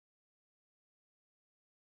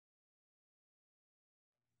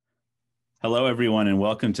Hello, everyone, and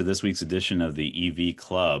welcome to this week's edition of the EV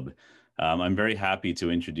Club. I'm very happy to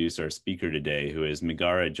introduce our speaker today, who is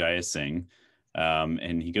Migara Jayasinghe,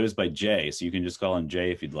 and he goes by Jay, so you can just call him Jay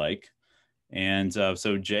if you'd like. And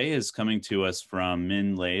so Jay is coming to us from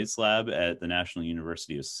Min Lei's lab at the National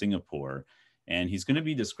University of Singapore, and he's going to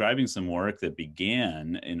be describing some work that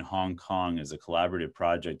began in Hong Kong as a collaborative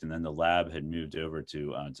project, and then the lab had moved over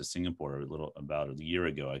to Singapore about a year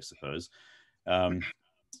ago, I suppose.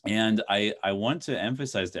 And I want to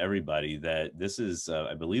emphasize to everybody that this is,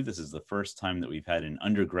 I believe this is the first time that we've had an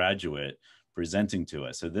undergraduate presenting to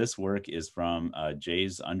us. So this work is from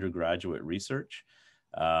Jay's undergraduate research.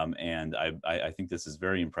 And I think this is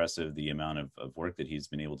very impressive, the amount of work that he's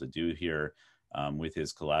been able to do here with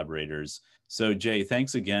his collaborators. So Jay,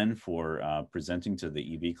 thanks again for presenting to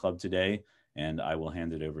the EV Club today, and I will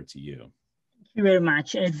hand it over to you. Thank you very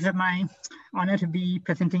much. It's my honor to be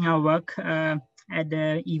presenting our work at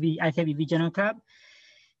the EV Journal Club.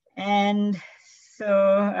 And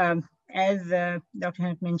so as Dr.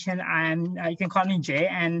 Hunt mentioned, you can call me Jay,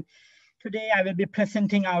 and today I will be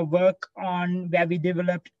presenting our work on where we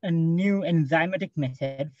developed a new enzymatic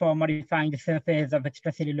method for modifying the surface of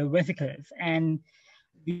extracellular vesicles. And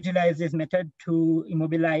we utilize this method to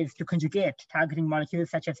conjugate targeting molecules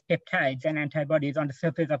such as peptides and antibodies on the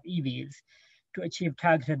surface of EVs to achieve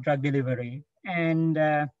targeted drug delivery. And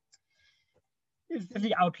this is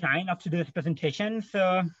the outline of today's presentation.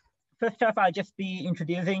 So first off, I'll just be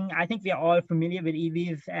introducing, I think we are all familiar with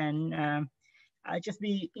EVs, and I'll just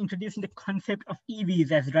be introducing the concept of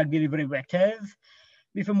EVs as drug delivery vectors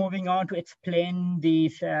before moving on to explain the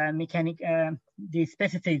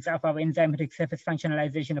specifics of our enzymatic surface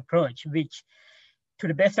functionalization approach, which to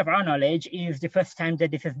the best of our knowledge is the first time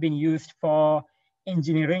that this has been used for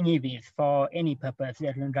engineering EVs for any purpose,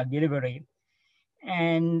 let alone drug delivery.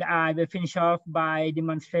 And I will finish off by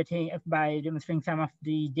demonstrating some of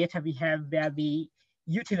the data we have where we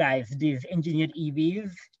utilize these engineered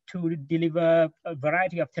EVs to deliver a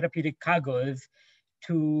variety of therapeutic cargoes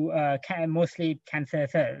to mostly cancer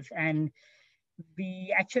cells. And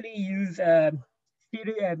we actually use a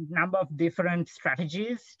number of different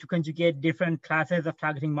strategies to conjugate different classes of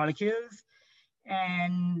targeting molecules.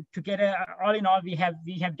 And together, all in all, we have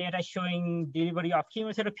data showing delivery of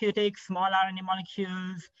chemotherapeutics, small RNA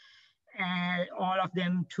molecules, and all of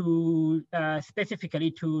them to specifically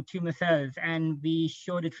to tumor cells. And we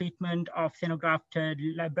show the treatment of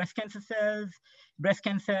xenografted breast cancer cells, breast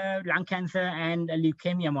cancer, lung cancer, and a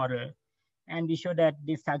leukemia model. And we show that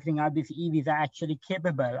these targeting RBC EVs are actually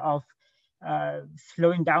capable of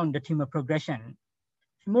slowing down the tumor progression.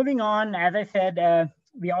 So moving on, as I said,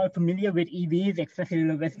 we are all familiar with EVs,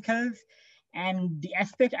 extracellular vesicles. And the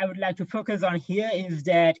aspect I would like to focus on here is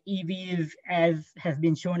that EVs, as has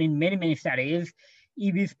been shown in many studies,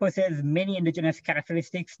 EVs possess many endogenous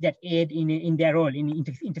characteristics that aid in their role in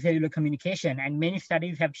intercellular communication. And many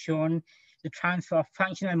studies have shown the transfer of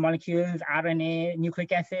functional molecules, RNA,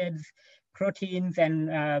 nucleic acids, proteins,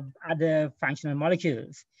 and other functional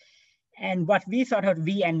molecules. And what we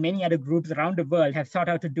and many other groups around the world have sought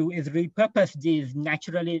out to do is repurpose these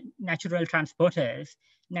natural transporters,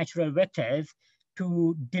 natural vectors,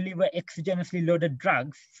 to deliver exogenously loaded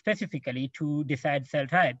drugs specifically to desired cell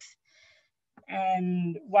types.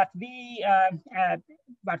 And the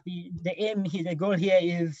goal here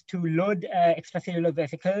is to load extracellular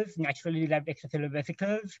vesicles, naturally derived extracellular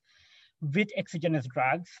vesicles, with exogenous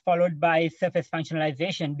drugs, followed by surface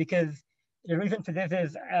functionalization, because the reason for this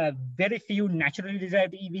is very few naturally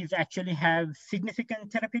derived EVs actually have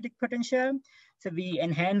significant therapeutic potential. So we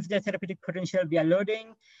enhance their therapeutic potential via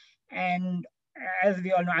loading. And as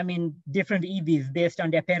we all know, different EVs based on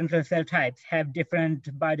their parental cell types have different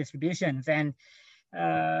biodistributions and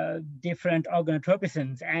different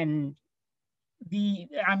organotropisms. And the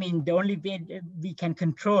only way we can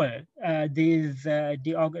control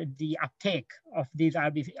the uptake of these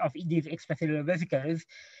extracellular vesicles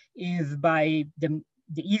is by the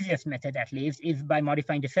easiest method, at least, is by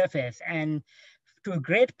modifying the surface. And to a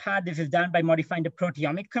great part, this is done by modifying the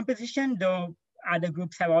proteomic composition, though other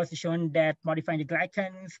groups have also shown that modifying the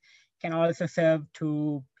glycans can also serve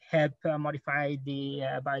to help modify the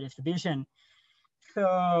biodistribution.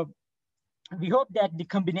 So we hope that the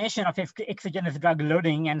combination of exogenous drug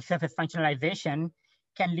loading and surface functionalization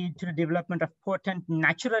can lead to the development of potent,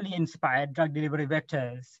 naturally inspired drug delivery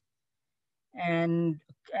vectors. And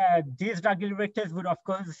these drug delivery vectors would, of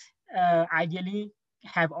course, ideally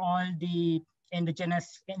have all the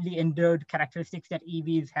endogenously endowed characteristics that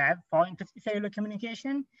EVs have for intercellular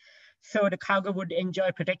communication. So the cargo would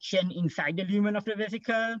enjoy protection inside the lumen of the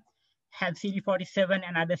vesicle, have CD47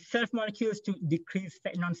 and other surf molecules to decrease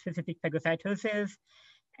non-specific phagocytosis.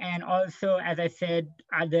 And also, as I said,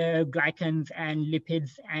 other glycans and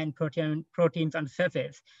lipids and proteins on the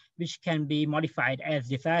surface, which can be modified as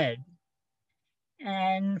desired.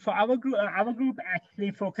 And for our group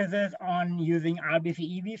actually focuses on using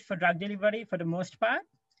RBC-EVs for drug delivery for the most part.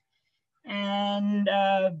 And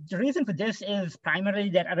the reason for this is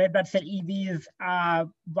primarily that red blood cell EVs are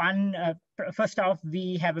first off,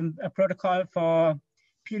 we have a protocol for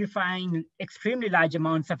purifying extremely large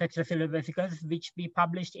amounts of extracellular vesicles, which we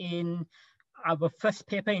published in our first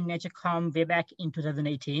paper in Nature Com way back in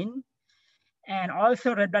 2018. And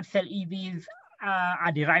also red blood cell EVs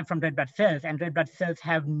are derived from red blood cells, and red blood cells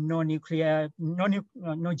have no genomic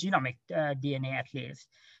DNA at least,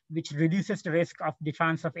 which reduces the risk of the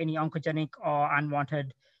transfer of any oncogenic or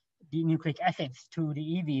unwanted nucleic acids to the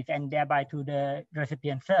EVs and thereby to the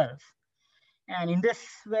recipient cells. And in this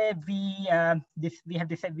way, we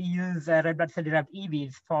use red blood cell derived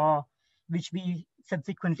EVs for which we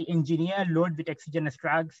subsequently engineer, load with exogenous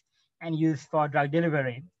drugs, and use for drug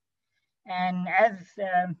delivery. And as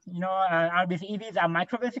RBC EVs are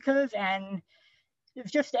microvesicles, and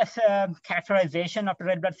it's just as a characterization of the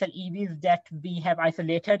red blood cell EVs that we have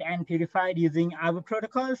isolated and purified using our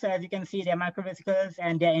protocol. So as you can see, they're microvesicles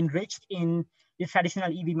and they're enriched in the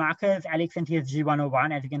traditional EV markers, ALEX and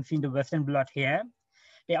TSG101, as you can see in the Western blot here.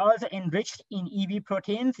 They're also enriched in EV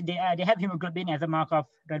proteins. They have hemoglobin as a mark of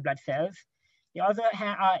red blood cells. They also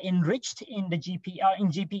are enriched in the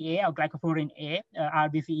GPA or glycophorin A,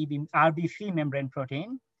 RBC membrane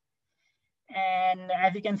protein. And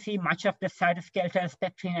as you can see, much of the cytoskeletal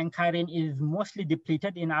spectrin and chirin is mostly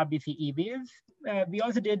depleted in RBC EVs. We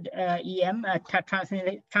also did EM,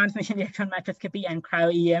 transmission electron microscopy, and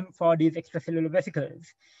cryo-EM for these extracellular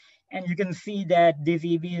vesicles. And you can see that these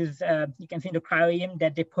EVs, you can see in the cryo-EM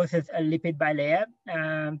that they possess a lipid bilayer,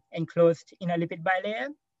 enclosed in a lipid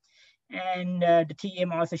bilayer. And the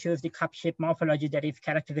TEM also shows the cup-shaped morphology that is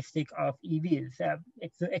characteristic of EVs,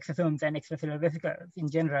 exosomes and extracellular vesicles in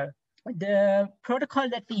general. The protocol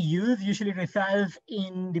that we use usually results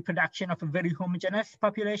in the production of a very homogeneous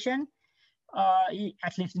population,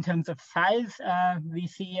 at least in terms of size. We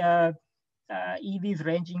see EVs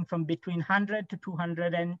ranging from between 100 to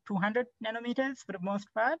 200 nanometers for the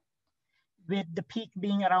most part, with the peak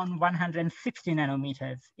being around 160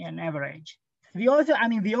 nanometers in average. We all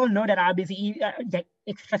know that that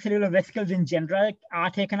extracellular vesicles in general are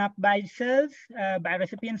taken up by cells, by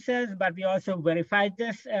recipient cells, but we also verified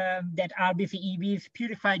this, that RBC EVs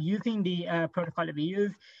purified using the protocol that we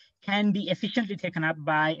use can be efficiently taken up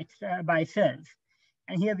by cells.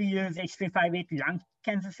 And here we use H358 lung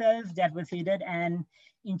cancer cells that were seeded and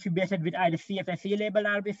incubated with either CFSE labeled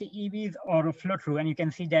RBC EVs or a flow through. And you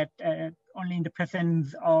can see that only in the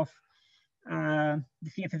presence of the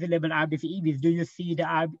CFSE labeled RBC EVs do you see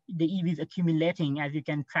the EVs accumulating, as you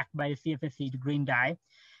can track by the CFSE, the green dye.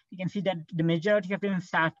 You can see that the majority of them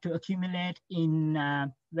start to accumulate in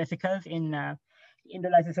vesicles in the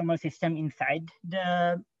lysosomal system inside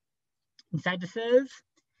the cells.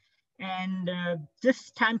 And this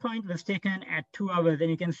time point was taken at 2 hours, and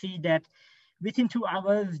you can see that within 2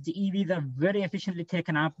 hours, the EVs are very efficiently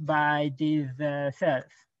taken up by these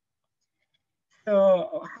cells.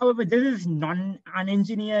 So, however, this is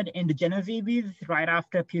unengineered endogenous EVs right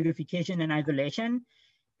after purification and isolation.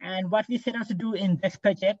 And what we set out to do in this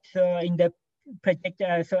project, so in the project,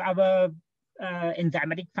 so our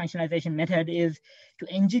enzymatic functionalization method is to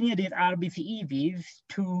engineer these RBC EVs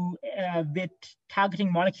to with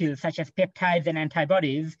targeting molecules such as peptides and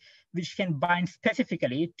antibodies, which can bind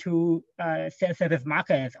specifically to cell surface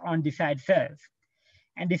markers on desired cells.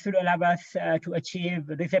 And this would allow us to achieve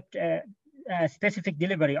specific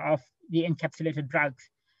delivery of the encapsulated drugs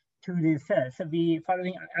to these cells. So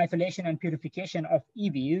following isolation and purification of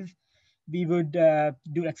EVs, we would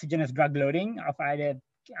do exogenous drug loading of either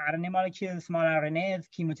RNA molecules, small RNAs,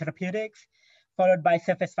 chemotherapeutics, followed by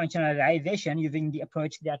surface functionalization using the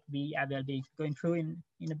approach that we will be going through in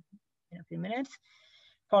a few minutes,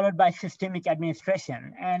 followed by systemic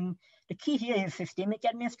administration. And the key here is systemic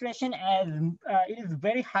administration, as it is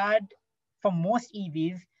very hard for most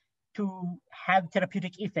EVs to have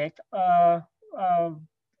therapeutic effect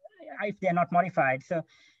if they're not modified. So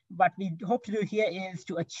what we hope to do here is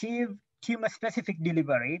to achieve tumor-specific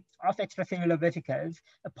delivery of extracellular vesicles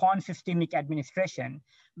upon systemic administration,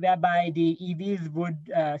 whereby the EVs would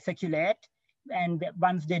circulate, and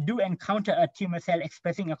once they do encounter a tumor cell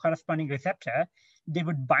expressing a corresponding receptor, they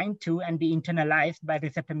would bind to and be internalized by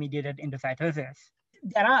receptor-mediated endocytosis.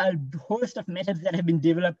 There are a host of methods that have been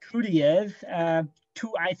developed through the years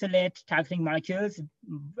to isolate targeting molecules.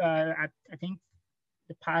 I think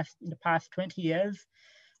in the past 20 years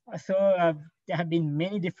or so, there have been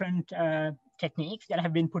many different techniques that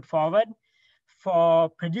have been put forward for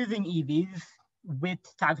producing EVs with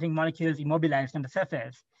targeting molecules immobilized on the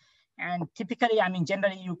surface. And typically, I mean,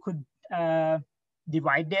 generally you could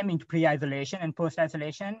divide them into pre-isolation and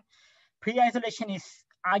post-isolation. Pre-isolation is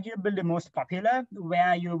arguably the most popular,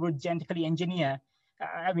 where you would genetically engineer,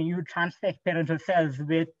 you would transfect parental cells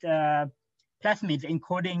with plasmids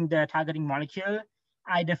encoding the targeting molecule,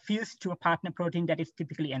 either fused to a partner protein that is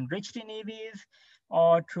typically enriched in EVs,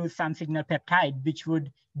 or through some signal peptide, which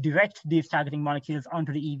would direct these targeting molecules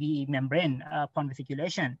onto the EV membrane upon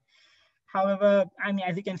vesiculation. However, I mean,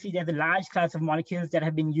 as you can see, there's a large class of molecules that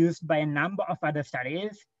have been used by a number of other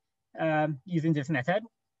studies using this method.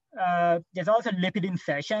 There's also lipid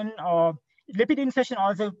insertion, or lipid insertion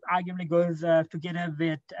also arguably goes together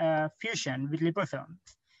with fusion with liposomes,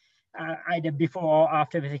 either before or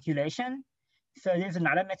after vesiculation. So there's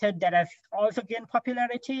another method that has also gained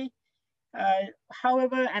popularity.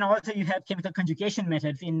 However, and also you have chemical conjugation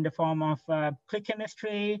methods in the form of click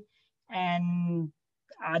chemistry and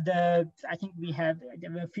other. I think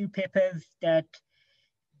there were a few papers that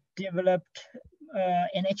developed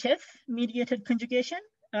NHS-mediated conjugation.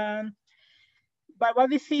 But what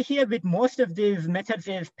we see here with most of these methods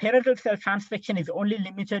is parental cell transfection is only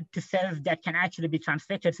limited to cells that can actually be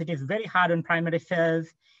transfected. So it is very hard on primary cells.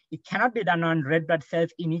 It cannot be done on red blood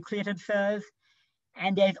cells, enucleated cells.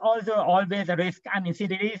 And there's also always a risk, I mean,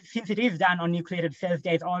 since it is done on nucleated cells,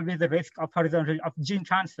 there's always a risk of horizontal gene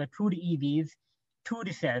transfer through the EVs to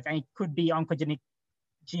the cells. And it could be oncogenic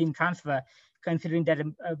gene transfer, considering that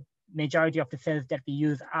a majority of the cells that we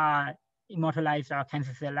use are immortalized or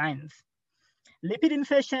cancer cell lines. Lipid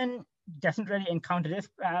insertion doesn't really encounter this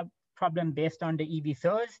problem based on the EV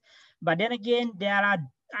source. But then again,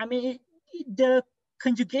 the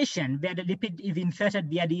conjugation where the lipid is inserted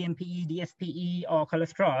via DMPE, DSPE, or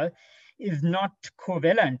cholesterol is not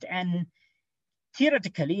covalent. And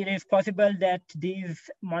theoretically, it is possible that these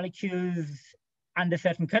molecules, under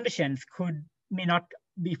certain conditions, may not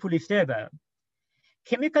be fully stable.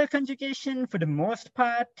 Chemical conjugation, for the most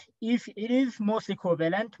part, it is mostly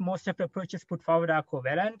covalent. Most of the approaches put forward are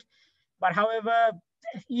covalent. But however,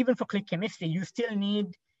 even for click chemistry, you still need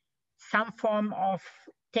some form of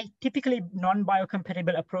typically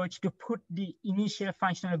non-biocompatible approach to put the initial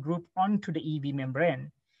functional group onto the EV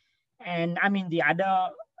membrane. And I mean, the other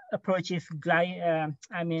approach is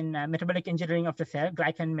metabolic engineering of the cell,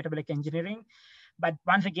 glycan metabolic engineering. But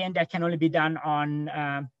once again, that can only be done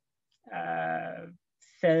on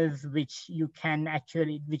cells which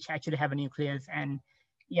actually have a nucleus. And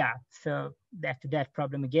yeah, so back to that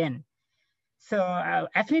problem again. So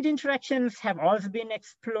affinity interactions have also been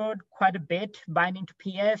explored quite a bit, binding to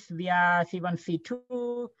PS via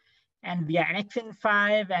C1C2 and via annexin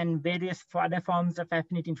 5 and various other forms of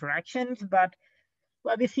affinity interactions. But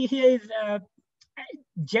what we see here is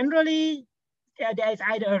generally there is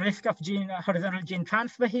either a risk of horizontal gene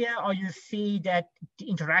transfer here, or you see that the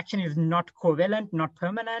interaction is not covalent, not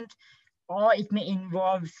permanent, or it may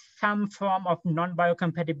involve some form of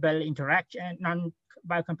non-biocompatible interaction,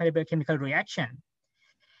 non-biocompatible chemical reaction.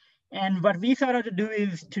 And what we thought to do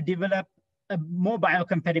is to develop a more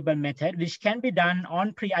biocompatible method, which can be done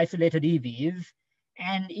on pre-isolated EVs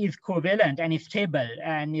and is covalent and is stable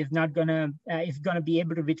and is gonna be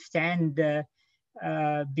able to withstand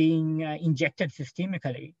being injected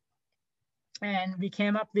systemically. And we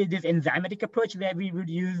came up with this enzymatic approach where we would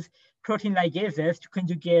use protein ligases to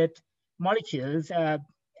conjugate molecules,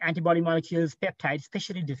 antibody molecules, peptides,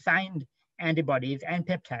 specially designed antibodies and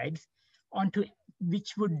peptides,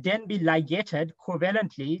 which would then be ligated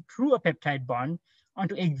covalently through a peptide bond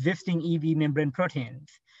onto existing EV membrane proteins.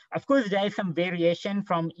 Of course, there is some variation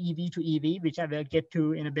from EV to EV, which I will get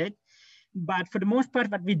to in a bit. But for the most part,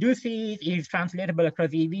 what we do see is translatable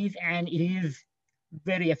across EVs, and it is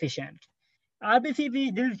very efficient.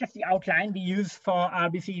 RBCV, this is just the outline we use for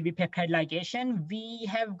RBCV peptide ligation. We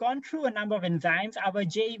have gone through a number of enzymes. Our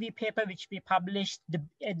JEV paper, which we published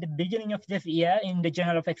at the beginning of this year in the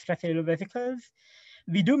Journal of Extracellular Vesicles,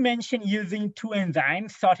 we do mention using two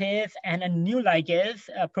enzymes, sortase and a new ligase,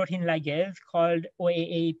 a protein ligase called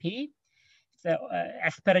OAAP, so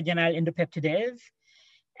asparagonyl endopeptidase.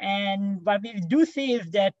 And what we do see is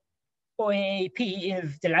that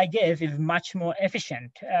OAAP the ligase is much more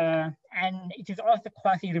efficient, and it is also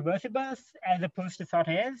quasi-reversible as opposed to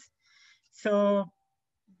sortase. So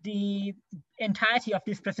the entirety of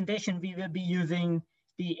this presentation, we will be using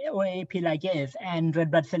the OAAP ligase and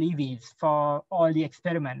red blood cell EVs for all the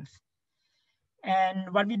experiments.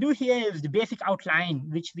 And what we do here is the basic outline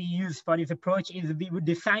which we use for this approach is we would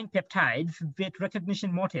design peptides with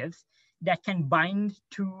recognition motifs that can bind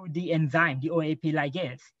to the enzyme, the OAP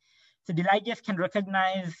ligase. So the ligase can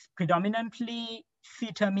recognize predominantly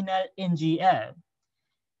C-terminal NGL.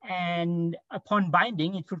 And upon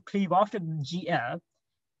binding, it would cleave off the GL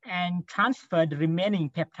and transfer the remaining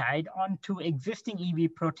peptide onto existing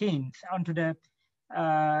EV proteins, onto the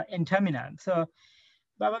N-terminal. So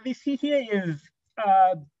what we see here is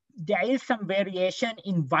there is some variation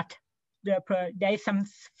in what there is some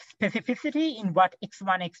specificity in what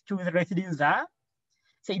X1, X2 residues are.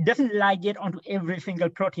 So it doesn't ligate onto every single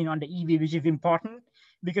protein on the EV, which is important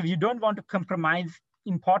because you don't want to compromise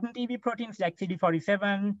important EV proteins like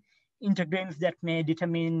CD47, integrins that may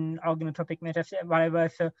determine organotropic metastasis, whatever.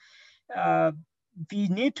 So we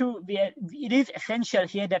need to, it is essential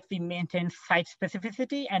here that we maintain site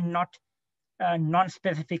specificity and not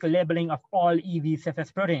non-specific labeling of all EV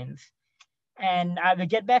surface proteins. And I will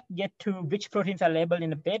get to which proteins are labeled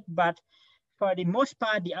in a bit, but for the most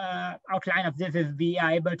part, the outline of this is we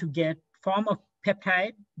are able to form a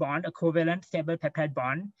peptide bond, a covalent stable peptide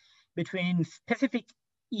bond between specific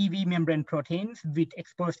EV membrane proteins with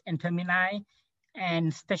exposed N-termini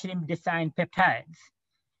and specially designed peptides.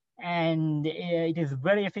 And it is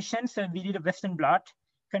very efficient. So we did a Western blot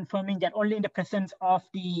confirming that only in the presence of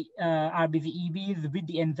the RBC EVs with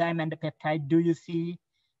the enzyme and the peptide do you see,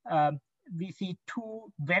 we see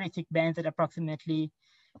two very thick bands at approximately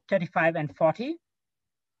 35 and 40.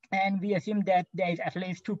 And we assume that there is at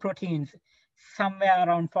least two proteins somewhere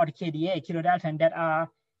around 40 kDa, kilodalton, that are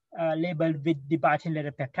labeled with the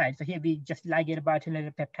biotin-related peptide. So here we just ligate a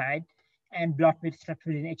biotin-related peptide and blot with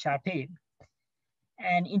structure in HRP.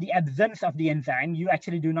 And in the absence of the enzyme, you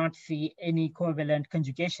actually do not see any covalent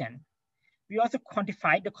conjugation. We also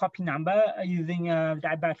quantified the copy number using a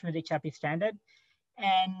biotin-related HRP standard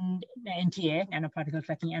and NTA, nanoparticle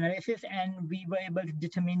tracking analysis, and we were able to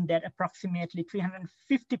determine that approximately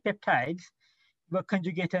 350 peptides were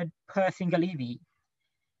conjugated per single EV.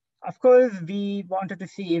 Of course, we wanted to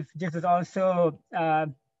see if this is also,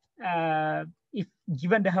 if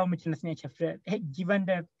given the homogeneous nature, given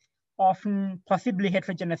the often possibly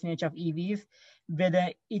heterogeneous nature of EVs, whether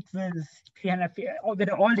it was 350, or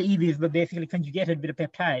whether all the EVs were basically conjugated with a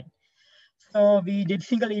peptide. So we did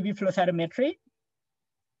single EV flow cytometry.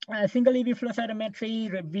 Single EV flow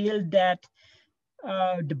cytometry revealed that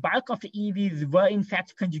the bulk of the EVs were in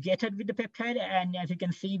fact conjugated with the peptide. And as you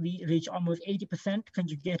can see, we reach almost 80%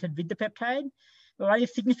 conjugated with the peptide. But what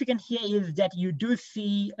is significant here is that you do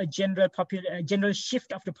see a general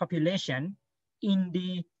shift of the population in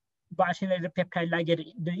the biotin-related peptide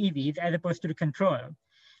ligate, the EVs, as opposed to the control.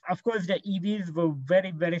 Of course, the EVs were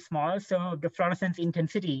very, very small. So the fluorescence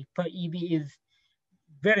intensity per EV is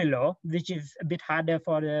very low, which is a bit harder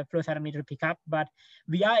for the flow cytometer to pick up. But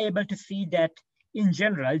we are able to see that in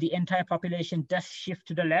general, the entire population does shift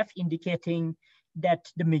to the left, indicating that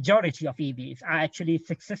the majority of EVs are actually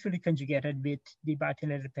successfully conjugated with the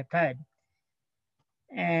biotin-related peptide.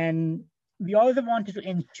 And we also wanted to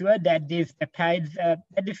ensure that these peptides,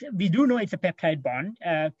 we do know it's a peptide bond.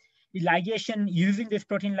 The ligation using this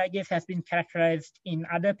protein ligase has been characterized in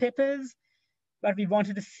other papers, but we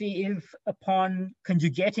wanted to see if upon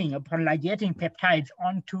ligating peptides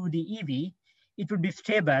onto the EV, it would be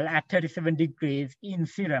stable at 37 degrees in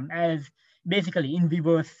serum as basically in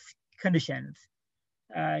vivo conditions,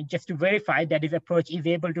 just to verify that this approach is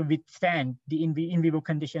able to withstand the in vivo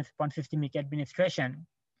conditions upon systemic administration.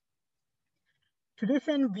 To this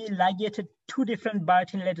end, we ligated two different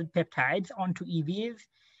biotin-related peptides onto EVs,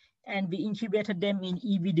 and we incubated them in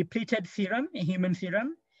EV depleted serum, a human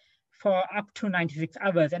serum, for up to 96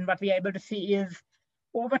 hours. And what we are able to see is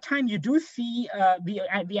over time, you do see,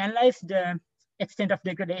 we analyzed the extent of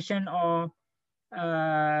degradation or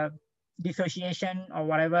dissociation or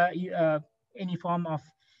whatever, any form of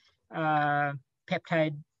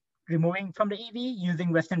peptide removing from the EV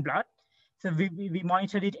using Western blot. So we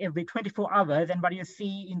monitored it every 24 hours. And what you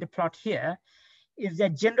see in the plot here is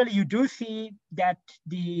that generally you do see that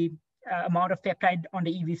the amount of peptide on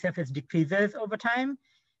the EV surface decreases over time,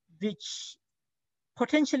 which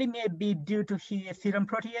potentially may be due to serum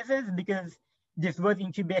proteases because this was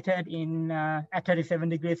incubated in at 37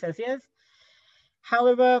 degrees Celsius.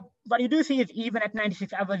 However, what you do see is even at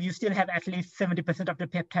 96 hours, you still have at least 70% of the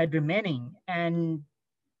peptide remaining. And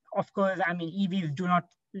of course, I mean, EVs do not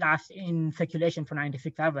last in circulation for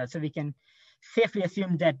 96 hours. So we can safely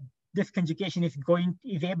assume that this conjugation is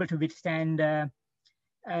able to withstand the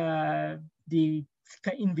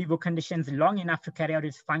in vivo conditions long enough to carry out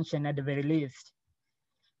its function at the very least.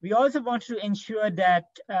 We also want to ensure that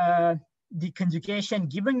the conjugation,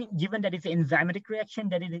 given that it's an enzymatic reaction,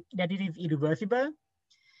 that it is irreversible.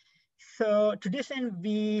 So to this end,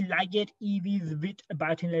 we ligate EVs with a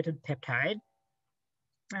biotinylated peptide,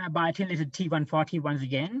 biotinylated T140 once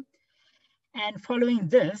again. And following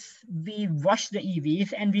this, we wash the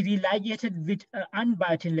EVs and we religated with an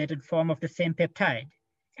unbiotinylated form of the same peptide.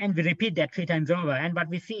 And we repeat that 3 times over. And what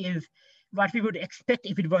we see is what we would expect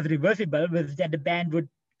if it was reversible was that the band would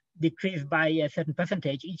decrease by a certain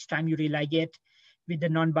percentage each time you religate with the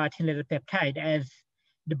non-biotinylated peptide, as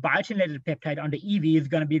the biotinylated peptide on the EV is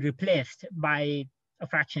going to be replaced by a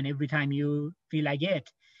fraction every time you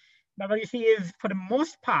religate. But what you see is, for the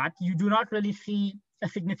most part, you do not really see a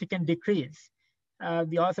significant decrease.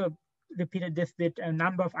 We also repeated this with a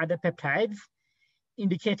number of other peptides,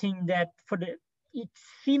 indicating that it's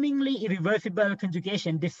seemingly irreversible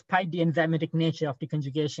conjugation despite the enzymatic nature of the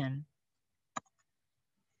conjugation.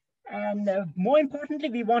 And more importantly,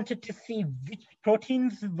 we wanted to see which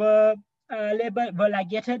proteins were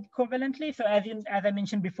ligated covalently. So as I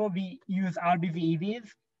mentioned before, we use RBV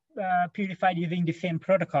EVs purified using the same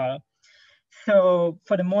protocol. So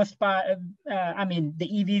for the most part, I mean, the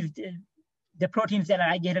EVs, the proteins that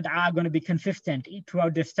are ligated are going to be consistent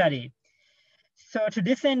throughout the study. So to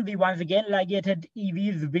this end, we once again ligated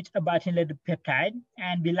EVs with a biotinylated peptide,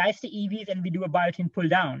 and we lyse the EVs and we do a biotin pull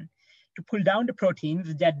down to pull down the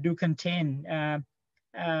proteins that do contain the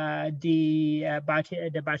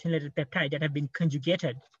biotinylated peptide that have been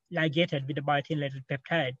ligated with the biotinylated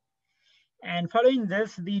peptide. And following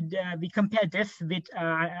this, we compare this with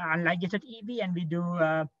unligated EV, and we do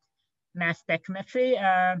mass spectrometry,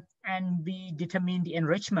 and we determine the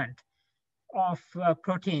enrichment of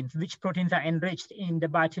proteins, which proteins are enriched in the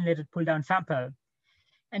biotinylated pull-down sample.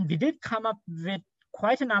 And we did come up with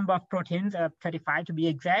quite a number of proteins, 35 to be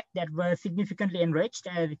exact, that were significantly enriched,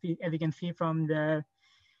 as you can see from the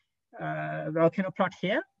volcano plot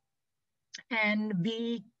here. And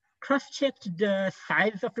we cross-checked the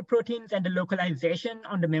size of the proteins and the localization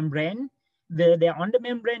on the membrane, whether they're on the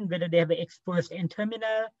membrane, whether they have an exposed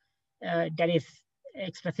N-terminal that is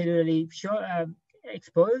extracellularly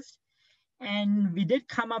exposed. And we did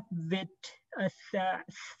come up with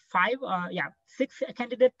 6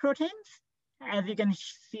 candidate proteins, as you can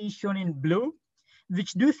see shown in blue,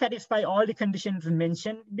 which do satisfy all the conditions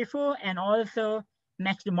mentioned before and also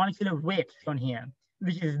match the molecular weight shown here,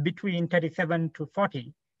 which is between 37 to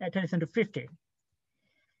 50.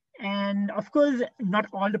 And of course, not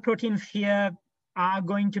all the proteins here are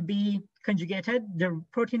going to be conjugated. The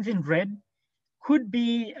proteins in red could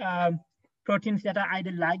be proteins that are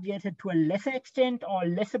either ligated to a lesser extent or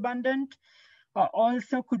less abundant, or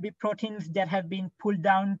also could be proteins that have been pulled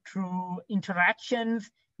down through interactions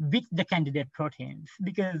with the candidate proteins,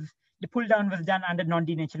 because the pull down was done under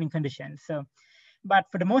non-denaturing conditions. So, but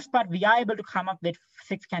for the most part, we are able to come up with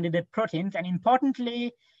 6 candidate proteins, and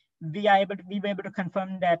importantly, we were able to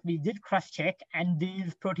confirm that we did cross-check, and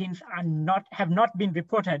these proteins have not been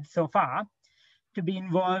reported so far to be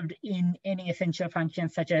involved in any essential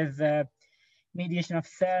functions such as mediation of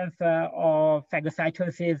self or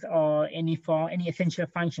phagocytosis or any essential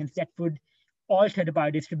functions that would alter the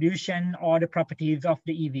biodistribution or the properties of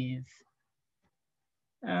the EVs.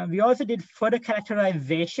 We also did further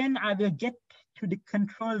characterization. I will get to the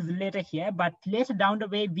controls later here, but later down the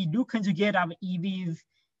way, we do conjugate our EVs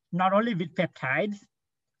not only with peptides,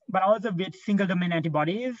 but also with single domain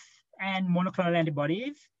antibodies and monoclonal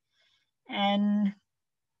antibodies. And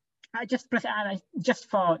just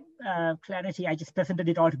for clarity, I just presented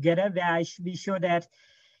it all together, where we show that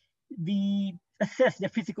we assess the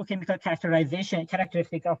physicochemical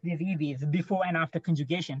characteristics of these EVs before and after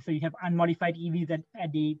conjugation. So you have unmodified EVs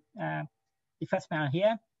at the first panel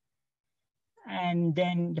here, and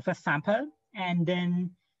then the first sample, and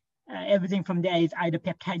then everything from there is either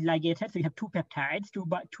peptide ligated. So you have 2 peptides,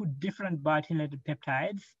 two different biotinylated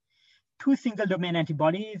peptides, 2 single domain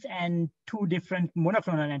antibodies, and 2 different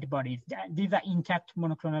monoclonal antibodies. These are intact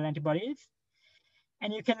monoclonal antibodies.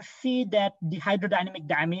 And you can see that the hydrodynamic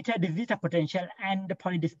diameter, the zeta potential, and the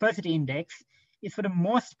polydispersity index is for the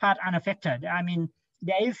most part unaffected. I mean,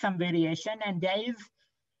 there is some variation, and there is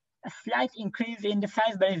a slight increase in the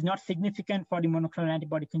size, but it's not significant for the monoclonal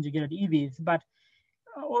antibody conjugated EVs. But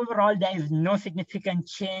overall, there is no significant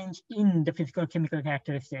change in the physical chemical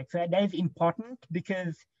characteristics. So that is important,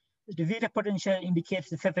 because the zeta potential indicates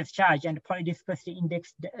the surface charge, and the polydispersity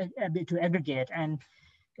index the ability to aggregate. And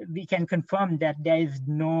we can confirm that there is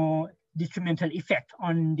no detrimental effect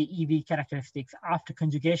on the EV characteristics after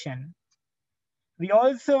conjugation. We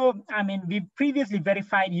also, we previously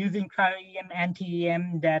verified using cryo-EM and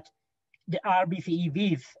TEM that the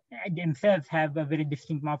RBCEVs themselves have a very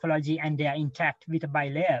distinct morphology and they are intact with a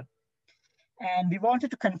bilayer. And we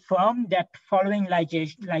wanted to confirm that following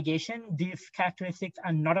ligation, these characteristics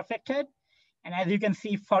are not affected. And as you can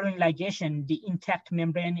see, following ligation, the intact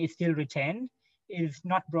membrane is still retained, is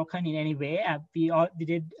not broken in any way. We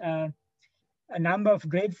did a number of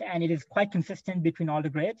grids, and it is quite consistent between all the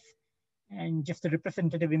grids. And just a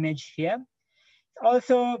representative image here.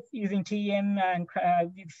 Also, using TEM, and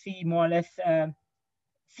we see more or less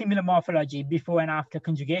similar morphology before and after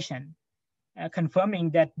conjugation,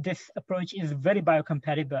 confirming that this approach is very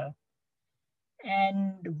biocompatible.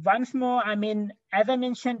 And once more, I mean, as I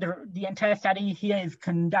mentioned, the entire study here is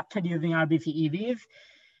conducted using RBC-EVs,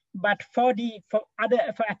 but for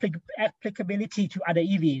applicability to other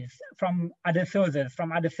EVs from other sources,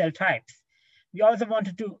 from other cell types, we also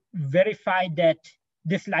wanted to verify that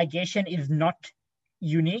this ligation is not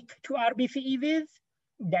unique to RBC-EVs,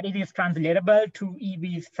 that it is translatable to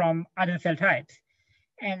EVs from other cell types.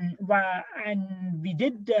 And we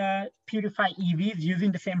did purify EVs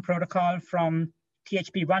using the same protocol from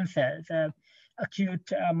THP1 cells, acute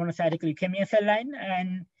monocytic leukemia cell line.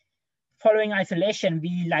 And following isolation,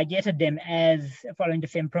 we ligated them as following the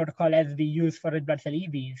same protocol as we use for red blood cell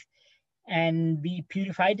EVs. And we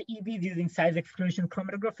purified the EVs using size exclusion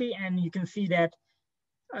chromatography. And you can see that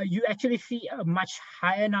you actually see a much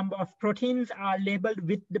higher number of proteins are labeled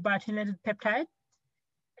with the biotinylated peptide.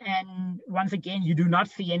 And once again, you do not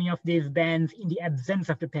see any of these bands in the absence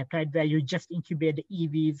of the peptide, where you just incubate the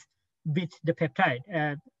EVs with the peptide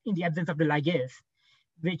in the absence of the ligase,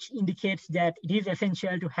 which indicates that it is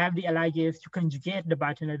essential to have the ligase to conjugate the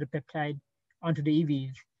biotinylated peptide onto the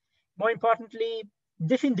EVs. More importantly,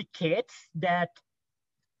 this indicates that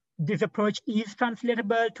this approach is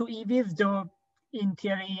translatable to EVs, though in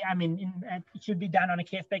theory, I mean, it should be done on a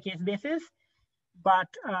case-by-case basis. But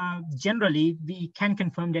generally, we can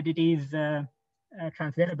confirm that it is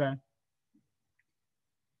translatable.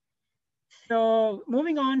 So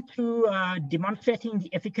moving on to demonstrating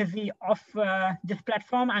the efficacy of this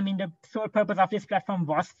platform, I mean, the sole purpose of this platform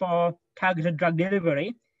was for targeted drug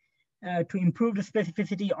delivery to improve the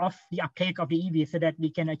specificity of the uptake of the EV so that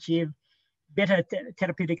we can achieve better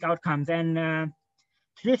therapeutic outcomes. And to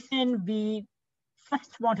this end, we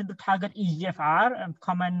first wanted to target EGFR, a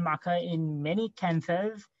common marker in many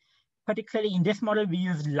cancers. Particularly in this model, we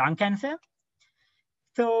used lung cancer.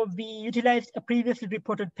 So we utilized a previously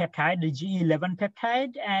reported peptide, the G11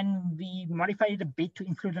 peptide, and we modified it a bit to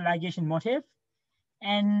include the ligation motif.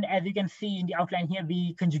 And as you can see in the outline here,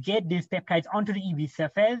 we conjugate these peptides onto the EV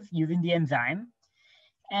surface using the enzyme.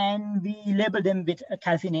 And we label them with a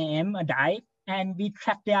calcine AM, a dye, and we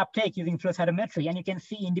track their uptake using flow cytometry. And you can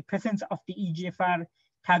see in the presence of the EGFR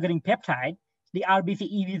targeting peptide, the RBC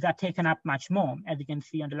EVs are taken up much more, as you can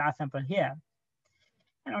see on the last sample here.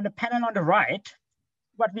 And on the panel on the right,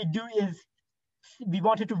 what we do is we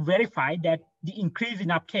wanted to verify that the increase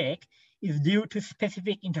in uptake is due to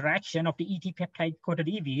specific interaction of the ET peptide-coated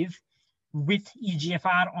EVs with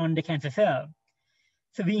EGFR on the cancer cell.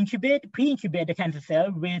 So we pre-incubate the cancer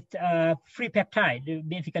cell with free peptide,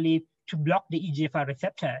 basically to block the EGFR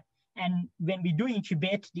receptor. And when we do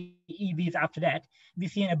incubate the EVs after that, we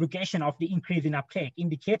see an abrogation of the increase in uptake,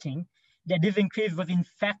 indicating that this increase was in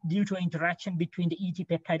fact due to an interaction between the ET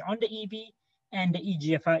peptide on the EV and the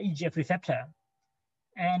EGF receptor.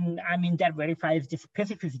 And I mean, that verifies the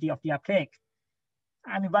specificity of the uptake.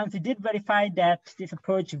 I mean, once we did verify that this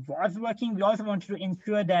approach was working, we also wanted to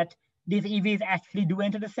ensure that these EVs actually do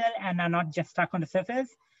enter the cell and are not just stuck on the surface.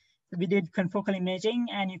 So we did confocal imaging,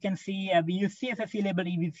 and you can see we use CSFC labeled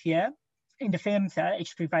EVs here in the same cell,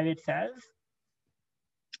 H358 cells.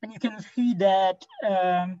 And you can see that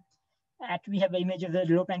we have images at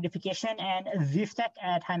low magnification and a Z-stack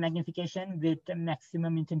at high magnification with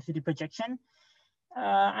maximum intensity projection.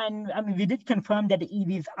 And I mean, we did confirm that the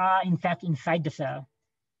EVs are in fact inside the cell.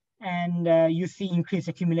 And you see increased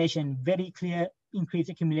accumulation, very clear increased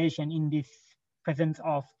accumulation in this presence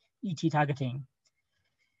of ET targeting.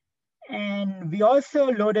 And we also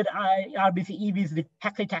loaded RBC EVs with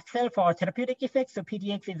paclitaxel for therapeutic effects. So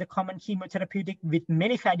PTX is a common chemotherapeutic with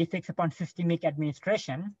many side effects upon systemic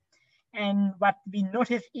administration. And what we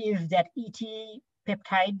noticed is that ET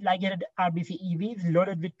peptide ligated RBC EVs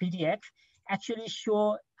loaded with PTX actually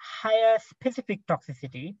show higher specific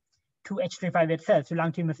toxicity to H358 cells, to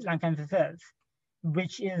lung cancer cells,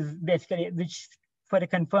 which further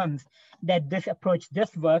confirms that this approach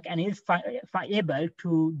does work and is able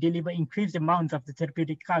to deliver increased amounts of the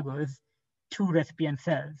therapeutic cargoes to recipient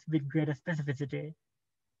cells with greater specificity.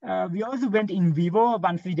 We also went in vivo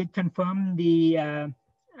once we did confirm the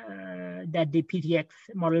that the PTX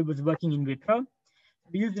model was working in vitro.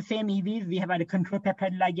 We use the same EVs. We have either control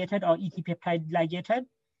peptide ligated or ET peptide ligated,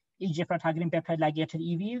 EGFR targeting peptide ligated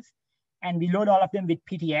EVs. And we load all of them with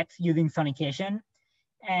PTX using sonication.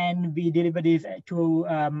 And we deliver these to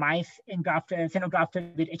mice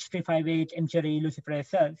xenografted with H358 mCherry luciferase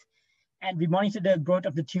cells. And we monitor the growth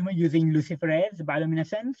of the tumor using luciferase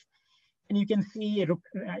bioluminescence. And you can see,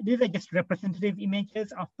 these are just representative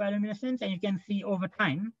images of bioluminescence. And you can see over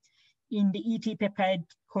time in the ET peptide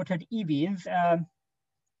coated EVs,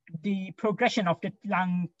 the progression of the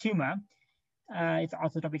lung tumor, it's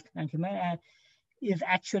orthotopic lung tumor, is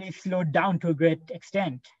actually slowed down to a great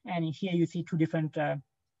extent. And here you see two different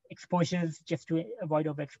exposures just to avoid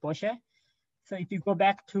overexposure. So if you go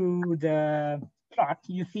back to the plot,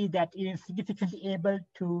 you see that it is significantly able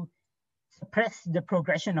to suppress the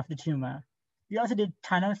progression of the tumor. We also did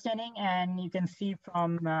tunnel staining, and you can see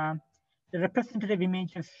from the representative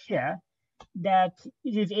images here that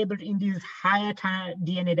it is able to induce higher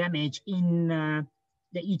DNA damage in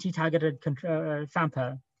the ET targeted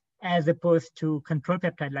sample, as opposed to control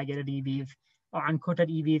peptide ligated EVs or uncoated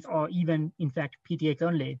EVs, or even, in fact, PTX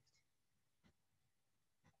only.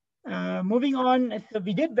 Moving on, so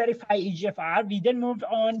we did verify EGFR. We then moved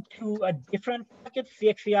on to a different target,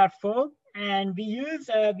 CXCR4, and we used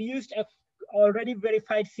a already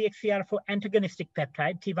verified CXCR4 antagonistic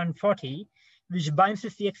peptide, T140, which binds to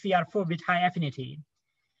CXCR4 with high affinity.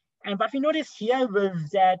 And what we noticed here was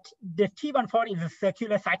that the T140 is a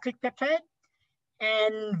circular cyclic peptide,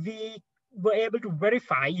 and we were able to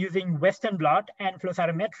verify using Western blot and flow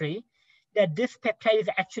cytometry that this peptide is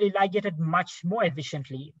actually ligated much more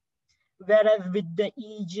efficiently. Whereas with the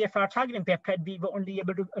EGFR targeting peptide, we were only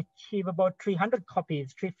able to achieve about 300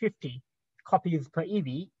 copies, 350 copies per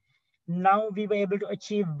EV. Now we were able to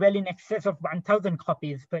achieve well in excess of 1,000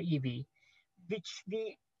 copies per EV, which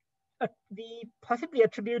we possibly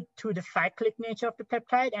attribute to the cyclic nature of the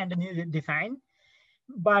peptide and the new design.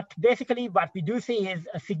 But basically what we do see is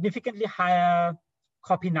a significantly higher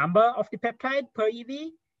copy number of the peptide per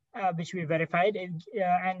EV, which we verified.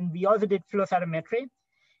 And we also did flow cytometry.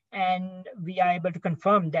 And we are able to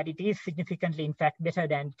confirm that it is significantly, in fact, better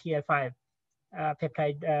than TL5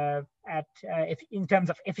 peptide in terms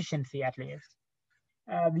of efficiency, at least.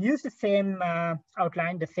 We use the same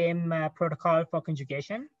outline, the same protocol for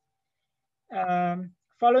conjugation.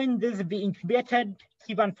 Following this, we incubated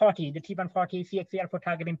T140, the T140 CXCR4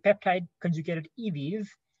 targeting peptide conjugated EVs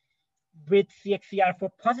with CXCR4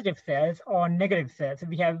 positive cells or negative cells. So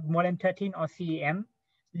we have MOLM13 or CEM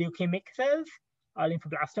leukemic cells or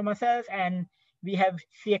lymphoblastoma cells, and we have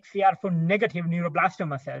CXCR4 negative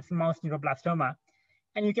neuroblastoma cells, mouse neuroblastoma.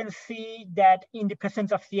 And you can see that in the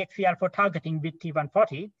presence of CXCR4 targeting with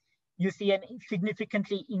T140, you see a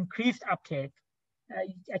significantly increased uptake.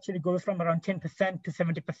 It actually goes from around 10% to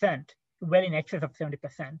 70%, well in excess of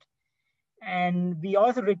 70%. And we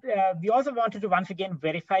also wanted to once again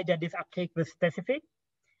verify that this uptake was specific.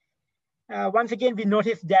 Once again, we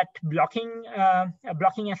noticed that a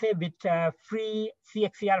blocking assay with free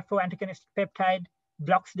CXCR4 antagonistic peptide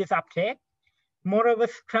blocks this uptake. Moreover,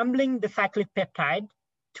 scrambling the cyclic peptide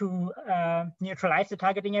to neutralize the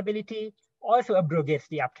targeting ability also abrogates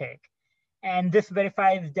the uptake. And this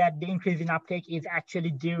verifies that the increase in uptake is actually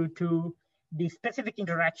due to the specific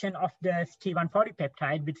interaction of the T140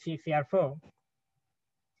 peptide with CXCR4.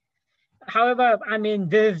 However, I mean,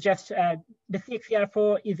 this is just, the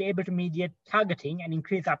CXCR4 is able to mediate targeting and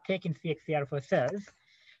increase uptake in CXCR4 cells.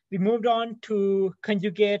 We moved on to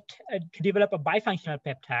conjugate, to develop a bifunctional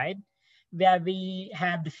peptide where we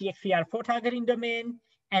have the CXCR4 targeting domain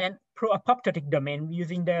and a pro-apoptotic domain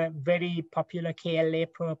using the very popular KLA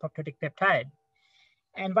pro-apoptotic peptide.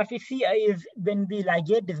 And what we see is when we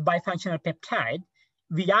ligate this bifunctional peptide,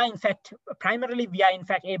 primarily we are in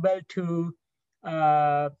fact able to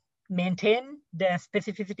maintain the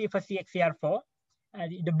specificity for CXCR4.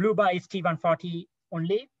 The blue bar is T140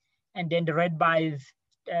 only, and then the red bar is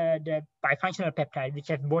the bifunctional peptide, which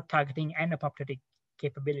has both targeting and apoptotic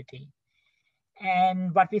capability.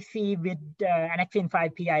 And what we see with annexin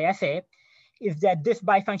 5 PI assay is that this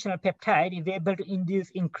bifunctional peptide is able to induce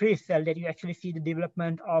increased cell, that you actually see the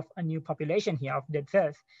development of a new population here of dead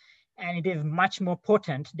cells. And it is much more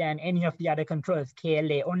potent than any of the other controls,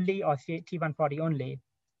 KLA only or T140 only.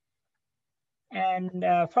 And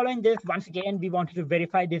following this, once again, we wanted to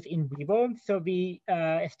verify this in vivo. So we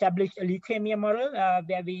established a leukemia model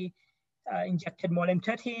where we injected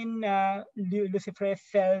MOLM13 luciferase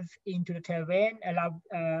cells into the tail vein, allowed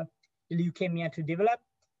the leukemia to develop.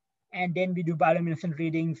 And then we do bioluminescent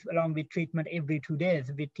readings along with treatment every 2 days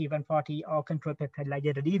with T140 or control peptide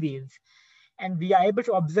ligated EVs. And we are able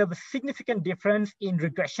to observe a significant difference in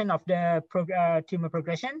regression of the tumor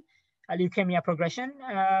progression, leukemia progression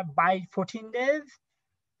by 14 days.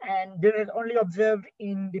 And this is only observed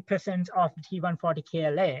in the presence of T140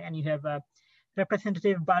 KLA. And you have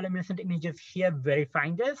representative bioluminescent images here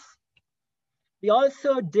verifying this. We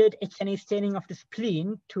also did HNA staining of the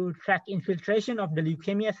spleen to track infiltration of the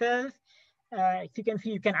leukemia cells. If you can see,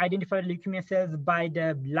 you can identify leukemia cells by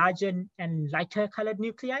the larger and lighter colored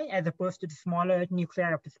nuclei as opposed to the smaller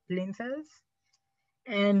nuclei of the spleen cells.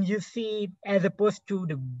 And you see, as opposed to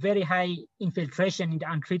the very high infiltration in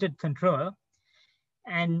the untreated control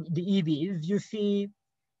and the EVs, you see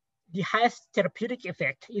the highest therapeutic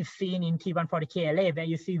effect is seen in T140 KLA, where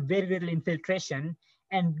you see very little infiltration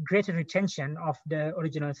and greater retention of the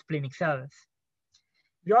original splenic cells.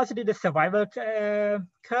 We also did a survival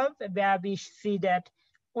curve where we see that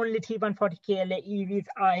only T140 KLA EVs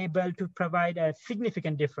are able to provide a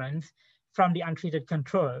significant difference from the untreated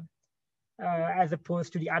control, as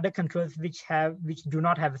opposed to the other controls which do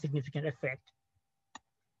not have a significant effect.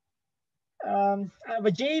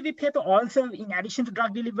 Our JAV paper also, in addition to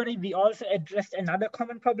drug delivery, we also addressed another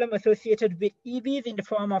common problem associated with EVs in the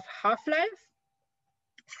form of half-life.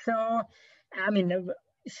 So, I mean,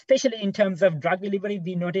 especially in terms of drug delivery,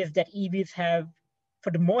 we noticed that EVs have,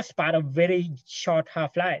 for the most part, a very short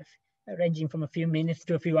half-life, ranging from a few minutes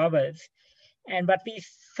to a few hours. And what we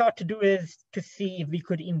sought to do is to see if we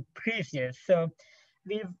could increase this. So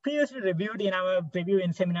we've previously reviewed in our review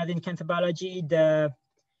in seminars in cancer biology the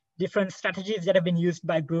different strategies that have been used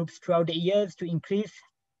by groups throughout the years to increase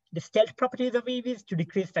the stealth properties of EVs, to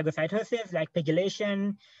decrease phagocytosis, like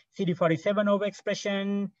pegylation, CD47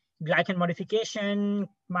 overexpression, glycan modification,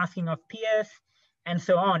 masking of PS, and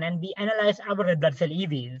so on. And we analyzed our red blood cell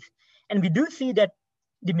EVs. And we do see that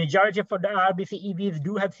the majority of the RBC EVs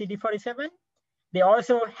do have CD47. They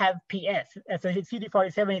also have PS. So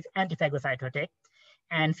CD47 is antiphagocytotic,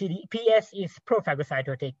 and PS is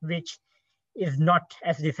prophagocytotic, which is not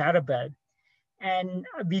as desirable. And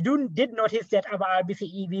we did notice that our RBC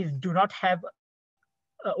EVs do not have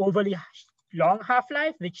an overly long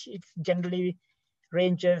half-life, which it generally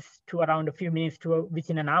ranges to around a few minutes to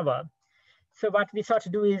within an hour. So what we sought to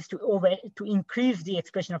do is to increase the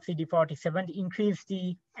expression of CD47, to increase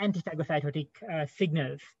the antiphagocytotic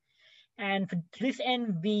signals. And for this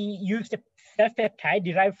end, we used a self-peptide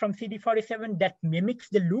derived from CD47 that mimics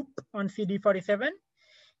the loop on CD47.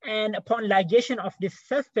 And upon ligation of this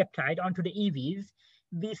self-peptide onto the EVs,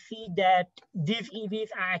 we see that these EVs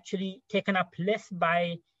are actually taken up less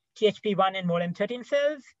by THP1 and MOLM13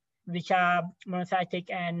 cells, which are monocytic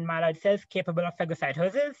and myeloid cells capable of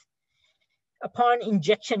phagocytosis. Upon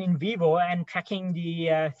injection in vivo and tracking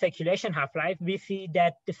the circulation half-life, we see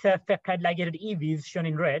that the self-peptide ligated EVs, shown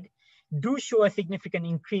in red, do show a significant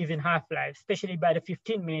increase in half-life, especially by the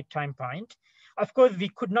 15-minute time point. Of course, we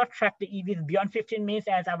could not track the EVs beyond 15 minutes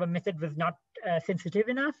as our method was not sensitive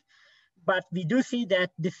enough, but we do see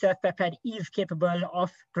that this self-peptide is capable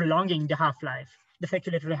of prolonging the half-life, the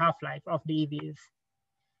circulatory half-life of the EVs.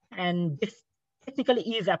 And this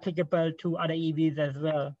technically is applicable to other EVs as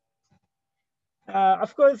well.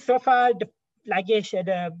 Of course, so far, the ligation,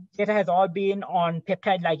 the data has all been on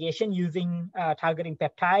peptide ligation using targeting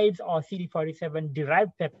peptides or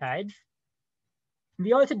CD47-derived peptides.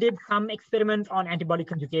 We also did some experiments on antibody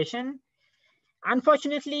conjugation.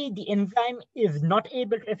 Unfortunately, the enzyme is not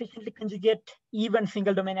able to efficiently conjugate even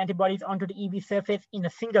single-domain antibodies onto the EV surface in a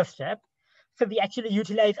single step. So we actually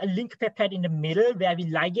utilize a link peptide in the middle where we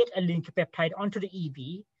ligate a link peptide onto the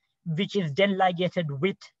EV, which is then ligated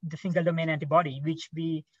with the single-domain antibody, which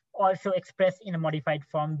we also express in a modified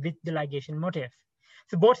form with the ligation motif.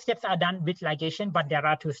 So both steps are done with ligation, but there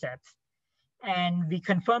are two steps. And we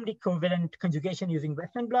confirmed the covalent conjugation using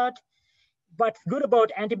Western blot. What's good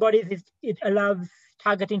about antibodies is it allows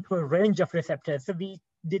targeting to a range of receptors. So we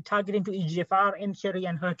did targeting to EGFR, mCherry,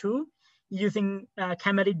 and HER2 using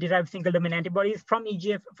chimeric-derived single-domain antibodies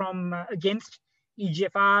against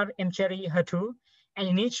EGFR, mCherry, HER2. And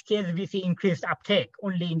in each case, we see increased uptake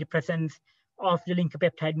only in the presence of the linker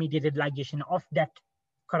peptide-mediated ligation of that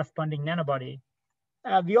corresponding nanobody.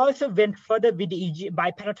 We also went further with the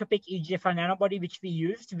biparatopic EGFR nanobody, which we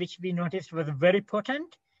used, which we noticed was very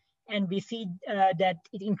potent. And we see that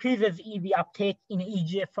it increases EV uptake in an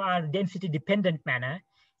EGFR density-dependent manner.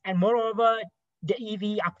 And moreover, the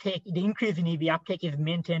increase in EV uptake is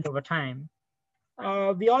maintained over time.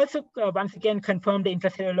 We also, once again, confirmed the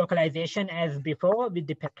intracellular localization as before with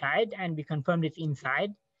the peptide, and we confirmed it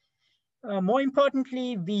inside. More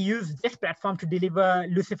importantly, we use this platform to deliver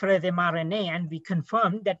luciferase mRNA, and we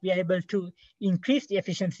confirmed that we are able to increase the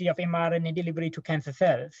efficiency of mRNA delivery to cancer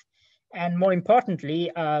cells. and more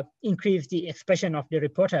importantly, increase the expression of the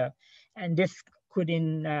reporter. And this could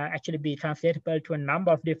actually be translatable to a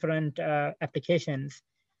number of different applications.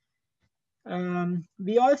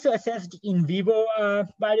 We also assessed in vivo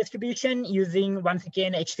biodistribution using, once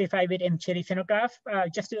again, H358 M-Cherry xenograph.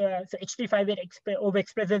 So H358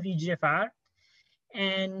 overexpresses EGFR.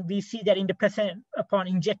 And we see that in the present, upon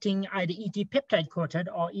injecting either ET peptide coated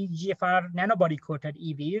or EGFR nanobody coated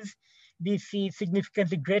EVs, we see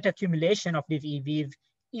significantly greater accumulation of these EVs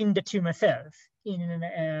in the tumor cells,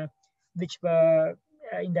 which were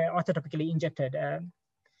in the orthotopically injected.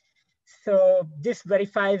 So this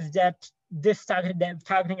verifies that this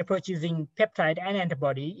targeting approach using peptide and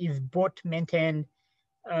antibody is both maintained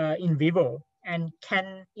in vivo and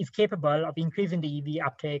is capable of increasing the EV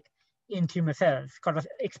uptake in tumor cells,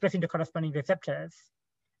 expressing the corresponding receptors.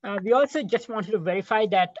 We also just wanted to verify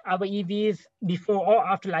that our EVs before or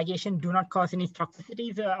after ligation do not cause any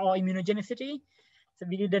toxicities or immunogenicity. So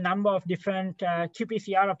we did a number of different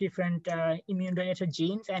qPCR of different immune-related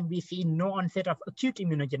genes, and we see no onset of acute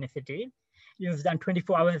immunogenicity. It was done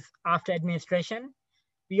 24 hours after administration.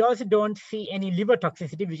 We also don't see any liver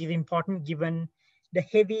toxicity, which is important given the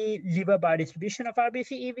heavy liver biodistribution of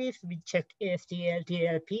RBC EVs. We checked AST, ALT,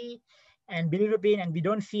 ALP, and bilirubin, and we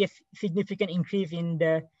don't see a significant increase in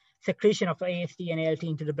the secretion of AST and ALT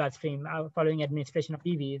into the bloodstream following administration of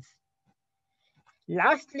EVs.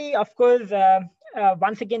 Lastly, of course,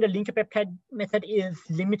 once again, the linker peptide method is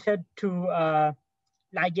limited to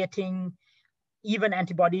ligating even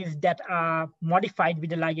antibodies that are modified with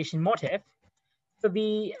the ligation motif. So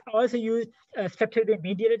we also use a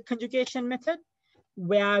streptococcus-mediated conjugation method,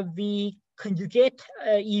 where we conjugate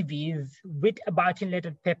EVs with a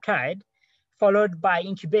biotinylated peptide, followed by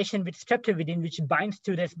incubation with streptavidin, which binds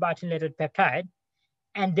to this biotinylated peptide.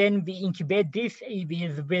 And then we incubate these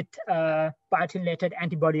EVs with a biotinylated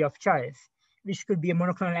antibody of choice, which could be a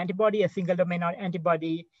monoclonal antibody, a single domain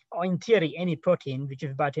antibody, or in theory, any protein which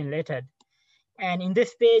is biotinylated. And in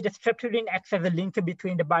this way, the streptavidin acts as a linker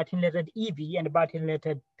between the biotinylated EV and the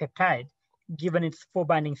biotinylated peptide, given its 4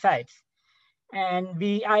 binding sites. And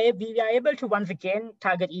we are able to, once again,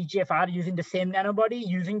 target EGFR using the same nanobody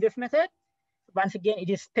using this method. Once again, it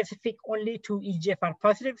is specific only to EGFR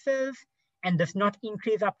positive cells and does not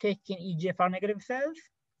increase uptake in EGFR negative cells.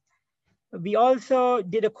 We also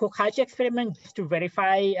did a co-culture experiment just to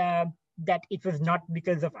verify that it was not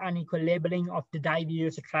because of unequal labeling of the dye we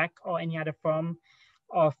used to track or any other form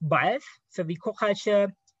of bias. So we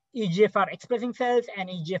co-culture EGFR expressing cells and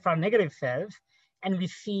EGFR negative cells, and we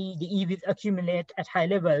see the EVs accumulate at high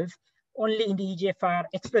levels only in the EGFR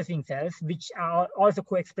expressing cells, which are also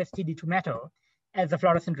co-express TD2 matter as a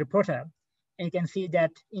fluorescent reporter. And you can see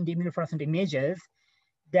that in the immunofluorescent images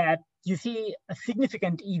that you see a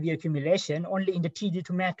significant EV accumulation only in the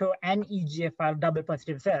TD2 matter and EGFR double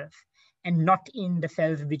positive cells, and not in the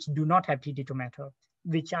cells which do not have TD2 matter,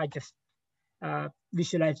 which are just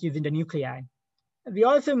visualized using the nuclei. We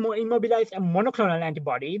also immobilized a monoclonal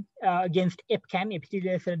antibody against EpCAM,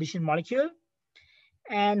 epithelial cell adhesion molecule.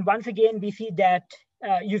 And once again, we see that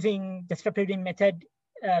using the streptavidin method,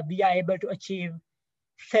 we are able to achieve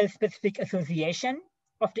cell-specific association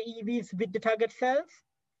of the EVs with the target cells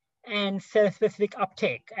and cell-specific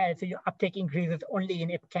uptake. So your uptake increases only in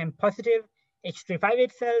EpCAM positive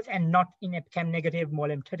H358 cells and not in EpCAM negative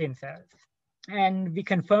MOLM13 cells. And we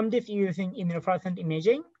confirmed this using immunofluorescent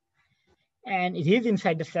imaging. And it is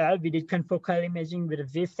inside the cell. We did confocal imaging with a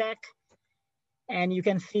Z-stack. And you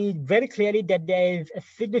can see very clearly that there is a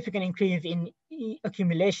significant increase in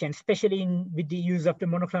accumulation, especially with the use of the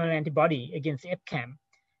monoclonal antibody against EpCAM,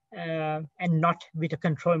 and not with a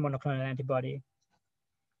control monoclonal antibody.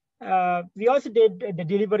 We also did the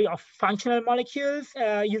delivery of functional molecules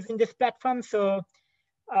using this platform. So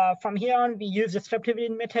from here on, we use the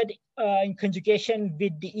streptavidin method in conjugation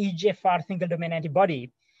with the EGFR single domain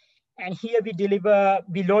antibody. And here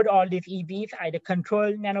we load all these EVs, either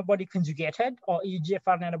control nanobody conjugated or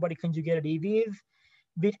EGFR nanobody conjugated EVs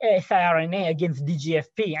with siRNA against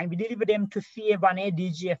DGFP. And we deliver them to CA1A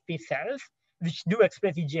DGFP cells, which do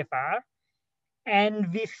express EGFR.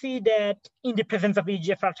 And we see that in the presence of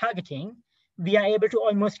EGFR targeting, we are able to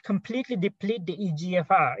almost completely deplete the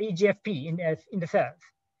EGFP in the cells,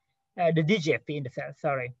 the DGFP in the cells,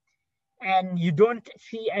 sorry. And you don't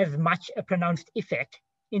see as much a pronounced effect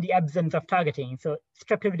in the absence of targeting. So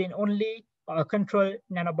streptavidin only or a control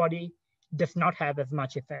nanobody does not have as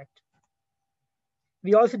much effect.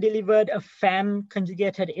 We also delivered a FAM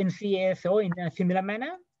conjugated NCASO in a similar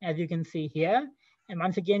manner, as you can see here. And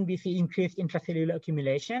once again, we see increased intracellular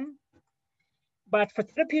accumulation. But for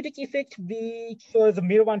therapeutic effect, we chose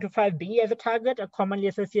miR-125B as a target, a commonly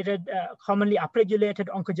associated, commonly upregulated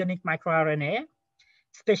oncogenic microRNA,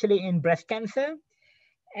 especially in breast cancer.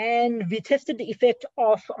 And we tested the effect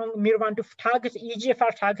of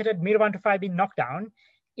EGFR targeted miR-125B knockdown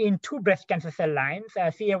in 2 breast cancer cell lines,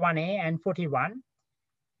 CA1A and 41.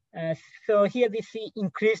 So here we see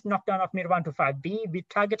increased knockdown of miR-125B with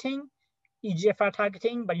targeting, EGFR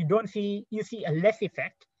targeting, but you see a less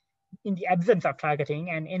effect in the absence of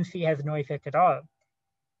targeting, and NC has no effect at all.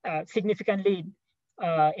 Significantly,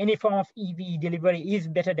 any form of EV delivery is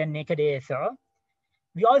better than naked ASO.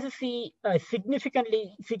 We also see a significant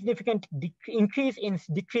decrease in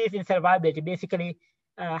survivability, basically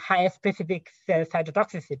higher specific cell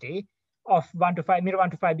cytotoxicity of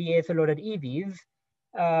miR-125B ASO-loaded EVs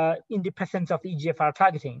in the presence of EGFR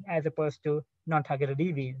targeting as opposed to non-targeted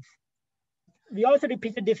EVs. We also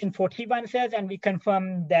repeated this in 41 cells, and we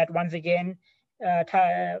confirmed that once again,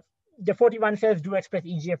 the 41 cells do express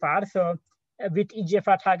EGFR. So with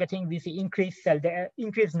EGFR targeting, we see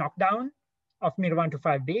increased knockdown of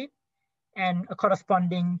miR-125B and a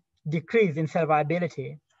corresponding decrease in cell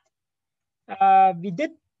viability. We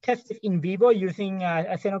did test this in vivo using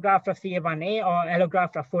a xenograft of CA1A or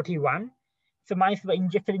allograft of 41. So mice were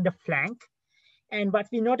injected in the flank. And what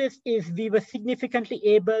we noticed is we were significantly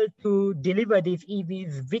able to deliver these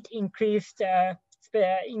EVs with increased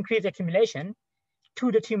accumulation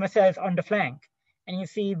to the tumor cells on the flank. And you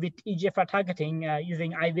see with EGFR targeting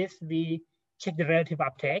using IVIS, we check the relative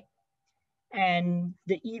uptake. And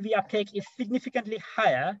the EV uptake is significantly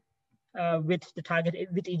higher with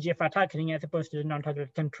EGFR targeting as opposed to the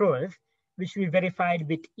non-targeted controls, which we verified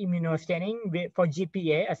with immunostaining for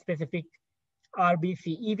GPA, a specific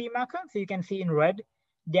RBC EV marker. So you can see in red,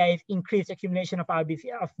 there is increased accumulation of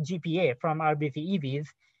GPA from RBC EVs,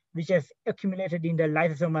 which has accumulated in the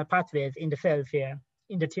lysosomal pathways in the cells here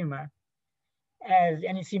in the tumor.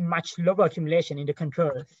 And you see much lower accumulation in the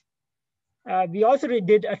controls. We also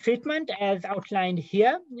did a treatment as outlined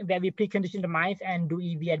here, where we precondition the mice and do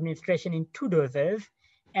EV administration in 2 doses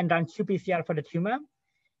and run qPCR for the tumor.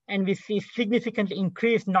 And we see significantly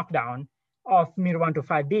increased knockdown of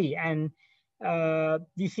miR-125B. And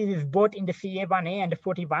we see this both in the CA1A and the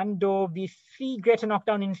 41, though we see greater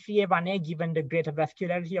knockdown in CA1A given the greater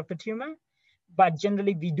vascularity of the tumor. But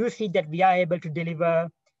generally, we do see that we are able to deliver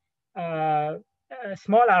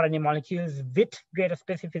small RNA molecules with greater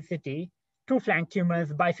specificity to flank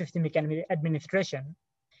tumors by systemic administration.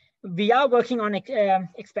 We are working on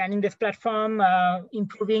expanding this platform,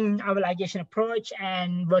 improving our ligation approach,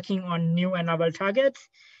 and working on new and novel targets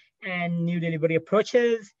and new delivery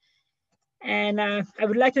approaches. And I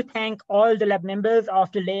would like to thank all the lab members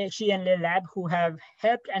of the Shi and Lei lab who have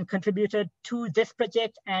helped and contributed to this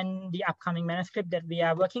project and the upcoming manuscript that we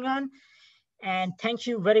are working on. And thank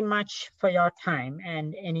you very much for your time.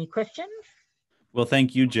 And any questions? Well,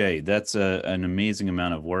 thank you, Jay. That's an amazing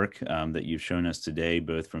amount of work that you've shown us today,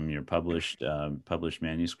 both from your published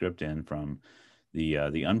manuscript and from the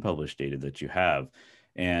unpublished data that you have.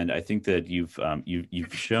 And I think that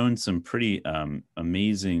you've shown some pretty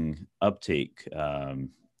amazing uptake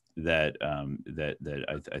that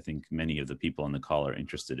I think many of the people on the call are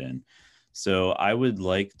interested in. So I would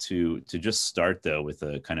like to just start though with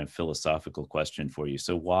a kind of philosophical question for you.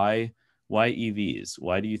 So why EVs?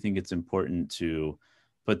 Why do you think it's important to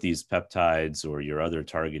put these peptides or your other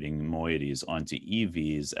targeting moieties onto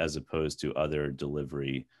EVs as opposed to other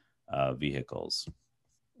delivery vehicles?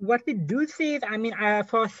 What we do see is, I mean,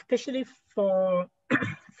 especially for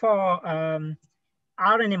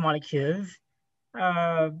RNA molecules,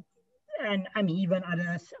 and I mean even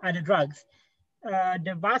other drugs,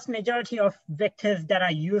 the vast majority of vectors that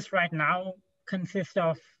are used right now consist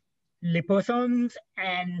of liposomes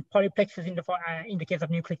and polyplexes in the case of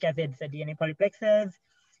nucleic acids, the DNA polyplexes,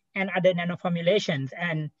 and other nanoformulations.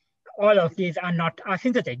 And all of these are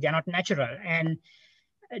synthetic; they're not natural. And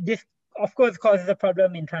this, of course, causes a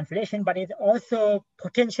problem in translation, but it's also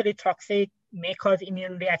potentially toxic, may cause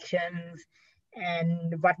immune reactions.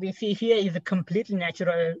 And what we see here is a completely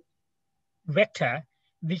natural vector,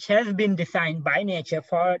 which has been designed by nature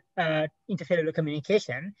for intercellular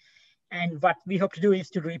communication. And what we hope to do is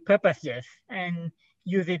to repurpose this and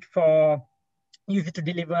use it to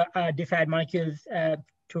deliver desired molecules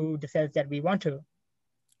to the cells that we want to.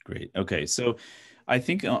 Great. Okay. So I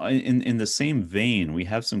think in the same vein, we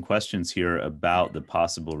have some questions here about the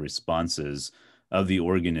possible responses of the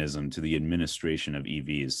organism to the administration of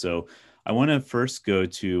EVs. So I want to first go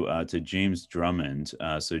to James Drummond.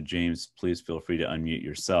 So James, please feel free to unmute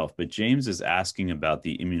yourself. But James is asking about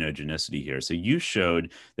the immunogenicity here. So you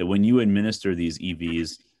showed that when you administer these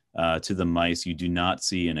EVs to the mice, you do not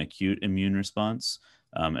see an acute immune response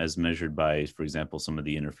as measured by, for example, some of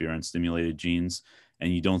the interferon stimulated genes,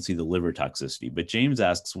 and you don't see the liver toxicity. But James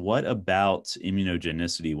asks, what about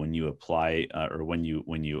immunogenicity when you apply or when you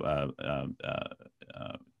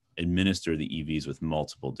administer the EVs with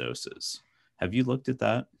multiple doses? Have you looked at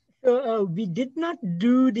that? So we did not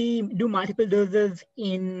do multiple doses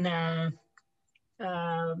in.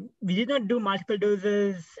 We did not do multiple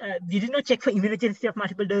doses. We did not check for immunogenicity of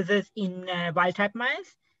multiple doses in wild type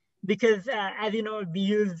mice because, as you know, we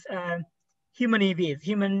use human EVs,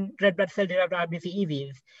 human red blood cell derived RBC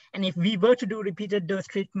EVs. And if we were to do repeated dose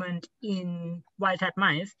treatment in wild type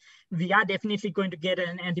mice, we are definitely going to get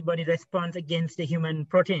an antibody response against the human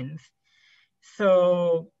proteins.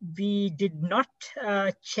 So we did not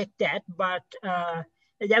check that, but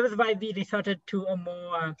that was why we resorted to a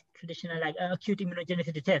more traditional, like acute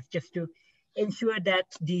immunogenicity test, just to ensure that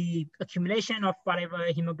the accumulation of whatever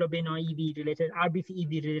hemoglobin or EV related, RBC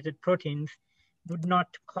EV related proteins would not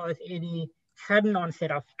cause any sudden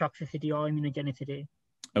onset of toxicity or immunogenicity.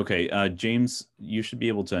 Okay, James, you should be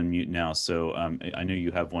able to unmute now. So I know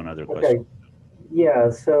you have one other question. Okay,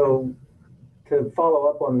 yeah, so to follow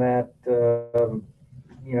up on that,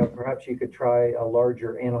 perhaps you could try a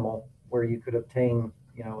larger animal where you could obtain,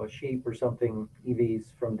 a sheep or something,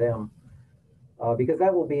 EVs from them, because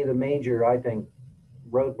that will be the major, I think,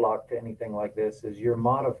 roadblock to anything like this is you're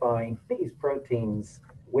modifying these proteins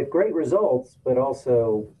with great results, but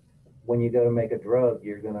also when you go to make a drug,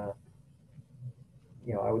 you're gonna,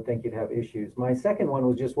 I would think you'd have issues. My second one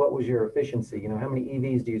was just what was your efficiency? How many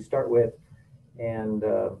EVs do you start with? And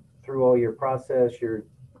through all your process, your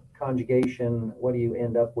conjugation, what do you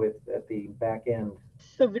end up with at the back end?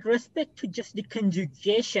 So with respect to just the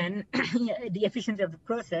conjugation, the efficiency of the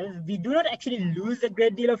process, we do not actually lose a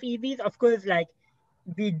great deal of EVs. Of course, like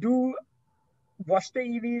we do wash the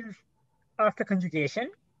EVs after conjugation.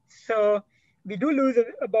 So we do lose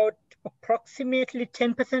about approximately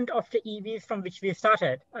 10% of the EVs from which we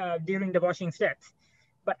started during the washing steps.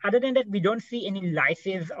 But other than that, we don't see any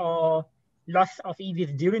lysis or loss of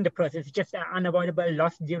EVs during the process, just an unavoidable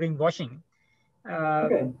loss during washing.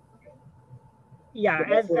 Okay. Yeah,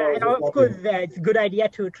 and of course, it's a good idea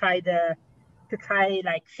to try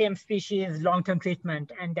like same species long-term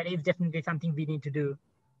treatment, and that is definitely something we need to do.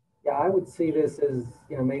 Yeah, I would see this as,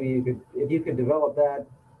 maybe if you could develop that,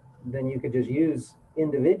 then you could just use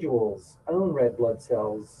individuals' own red blood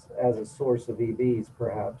cells as a source of EVs,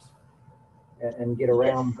 perhaps, and get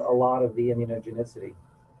around a lot of the immunogenicity.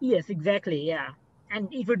 Yes, exactly. Yeah,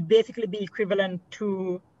 and it would basically be equivalent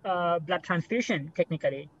to blood transfusion,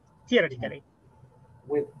 technically, theoretically.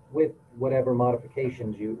 With whatever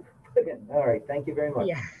modifications you put in. All right, thank you very much.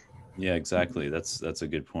 Yeah. Yeah, exactly. That's a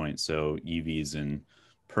good point. So EVs and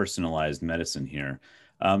personalized medicine here.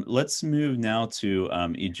 Let's move now to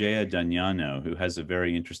Ijaya Danyano, who has a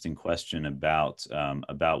very interesting question about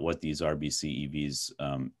what these RBC EVs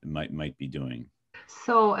might be doing.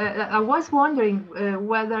 So I was wondering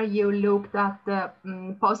whether you looked at the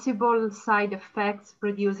possible side effects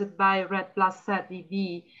produced by red blood cell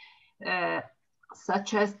EV,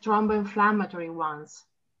 such as thromboinflammatory ones.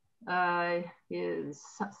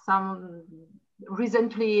 Some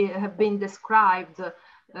recently have been described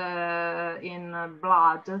in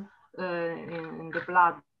blood, in the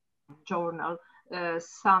blood journal,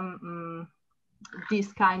 some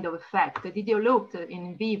this kind of effect. Did you look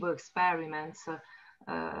in vivo experiments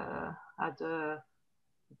at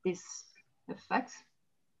these effects?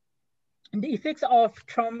 The effects of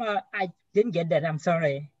trauma, I didn't get that, I'm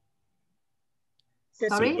sorry.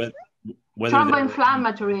 Sorry? So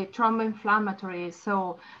thromboinflammatory,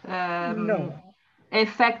 so no.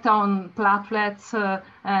 Effect on platelets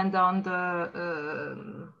and on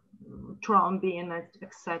the thrombin,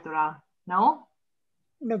 etc. No?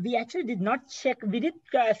 No, we actually did not check. We did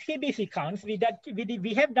CBC counts. We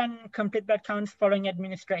have done complete blood counts following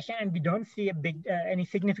administration, and we don't see a big any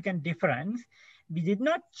significant difference. We did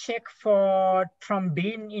not check for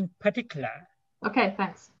thrombin in particular. Okay,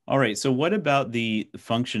 thanks. All right. So what about the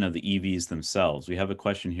function of the EVs themselves? We have a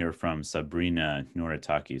question here from Sabrina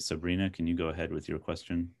Noritaki. Sabrina, can you go ahead with your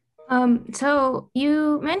question? So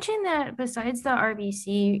you mentioned that besides the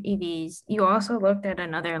RBC EVs, you also looked at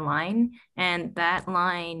another line, and that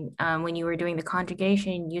line, when you were doing the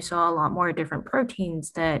conjugation, you saw a lot more different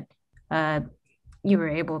proteins that you were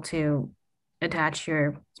able to attach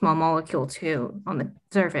your small molecule to on the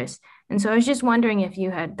surface. And so I was just wondering if you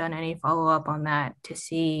had done any follow-up on that to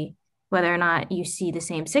see whether or not you see the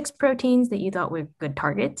same 6 proteins that you thought were good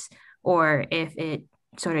targets, or if it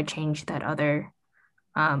sort of changed that other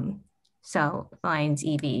cell lines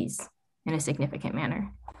EVs in a significant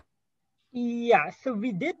manner. Yeah, so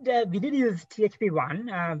we did use THP1,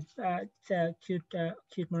 it's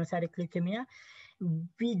acute monocytic leukemia.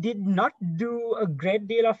 We did not do a great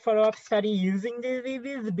deal of follow-up study using these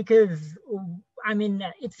EVs because, I mean,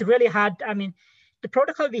 it's really hard. I mean, the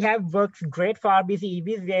protocol we have works great for RBC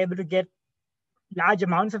EVs. We're able to get large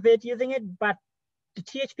amounts of it using it, but the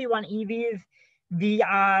THP1 EVs,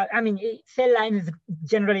 cell line is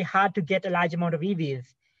generally hard to get a large amount of EVs.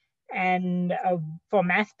 And for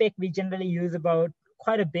mass spec, we generally use about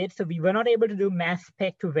quite a bit. So we were not able to do mass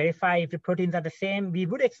spec to verify if the proteins are the same. We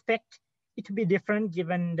would expect it to be different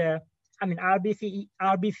given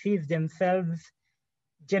RBCs themselves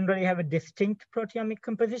generally have a distinct proteomic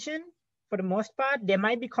composition for the most part. There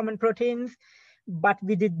might be common proteins, but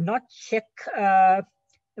we did not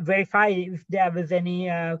verify if there was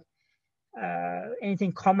anything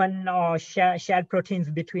common or shared proteins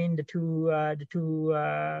between the two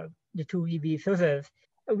EV sources.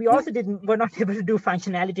 We also were not able to do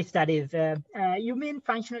functionality studies. You mean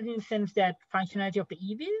functionality in the sense that functionality of the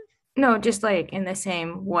EVs? No, just like in the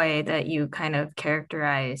same way that you kind of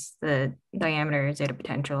characterize the diameter, zeta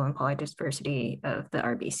potential, and polydispersity of the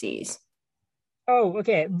RBCs. Oh,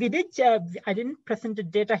 okay. We did. I didn't present the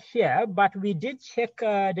data here, but we did check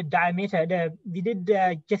the diameter. We did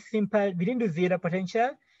just simple. We didn't do zero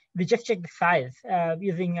potential. We just checked the size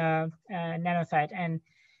using nanosite, and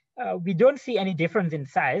we don't see any difference in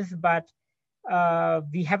size. But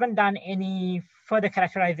we haven't done any further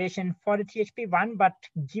characterization for the THP1. But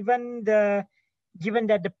given that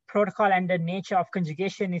the protocol and the nature of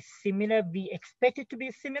conjugation is similar, we expect it to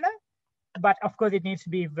be similar. But of course, it needs to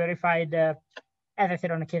be verified. As I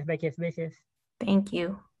said, on a case-by-case basis. Thank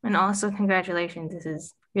you. And also congratulations. This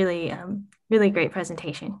is really, really great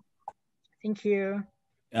presentation. Thank you.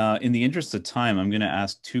 In the interest of time, I'm going to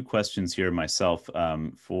ask two questions here myself.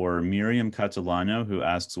 For Miriam Catalano, who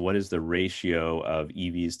asks, what is the ratio of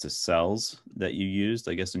EVs to cells that you used,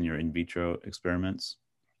 I guess, in your in vitro experiments?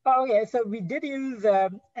 Okay, so we did use,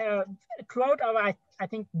 throughout I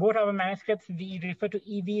think both our manuscripts, we refer to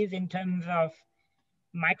EVs in terms of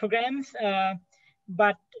micrograms.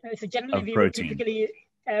 But so generally, we would typically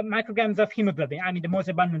micrograms of hemoglobin. I mean, the most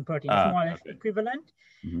abundant protein, more or less equivalent.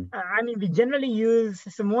 Mm-hmm. I mean, we generally use,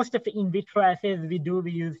 so most of the in vitro assays we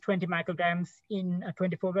use 20 micrograms in a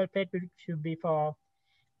 24-well plate, which should be for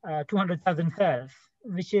 200,000 cells,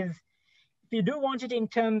 which is, if you do want it in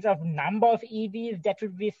terms of number of EVs, that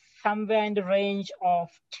would be somewhere in the range of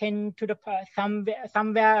 10 to the power,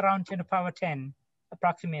 somewhere around 10 to the power 10,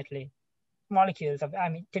 approximately. Molecules of,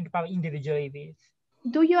 10 to the power individual EVs.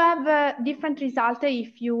 Do you have a different result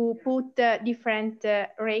if you put different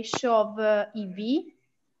ratio of EV?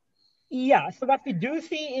 Yeah, so what we do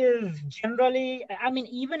see is generally,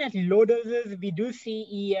 even at low doses, we do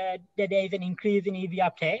see that there is an increase in EV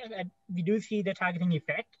uptake. We do see the targeting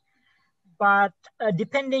effect. But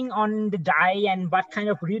depending on the dye and what kind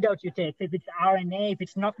of readout you take, if it's RNA, if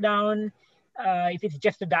it's knockdown, if it's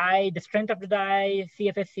just a dye, the strength of the dye,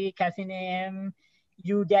 CFSC, calcium AM,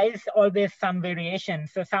 there is always some variation.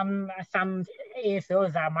 So some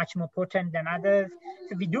ASOs are much more potent than others.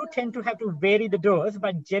 So we do tend to have to vary the dose,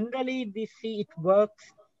 but generally we see it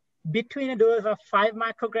works between a dose of 5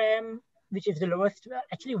 microgram, which is the lowest,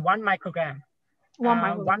 actually 1 microgram.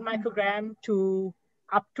 1 microgram to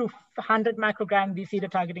up to 100 microgram, we see the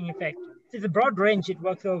targeting effect. So it's a broad range it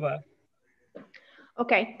works over.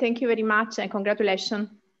 Okay, thank you very much and congratulations.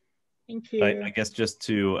 Thank you. I guess just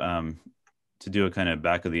to do a kind of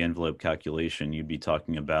back of the envelope calculation, you'd be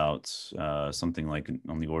talking about something like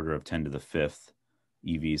on the order of 10 to the 5th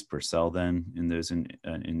EVs per cell then in those in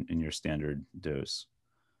your standard dose.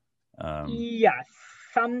 Yes,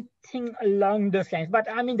 something along those lines.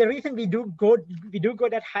 But I mean, the reason we do go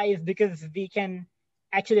that high is because we can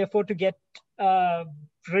actually afford to get a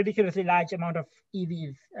ridiculously large amount of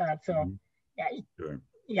EVs. Sure.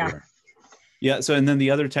 Yeah. So, and then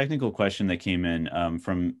the other technical question that came in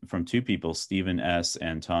from two people, Stephen S.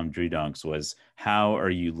 and Tom Dredonks, was how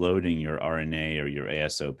are you loading your RNA or your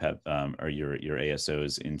ASO or your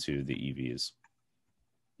ASOs into the EVs?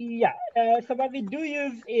 Yeah. So what we do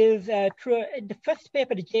use is through the first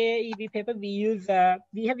paper, the JEV paper,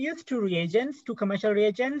 we have used two commercial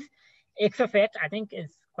reagents. Exofet, I think,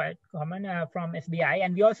 is quite common from SBI,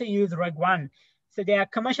 and we also use REG1. So they are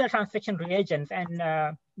commercial transfection reagents,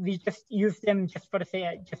 and we just use them just for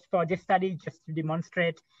this study, just to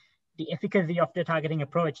demonstrate the efficacy of the targeting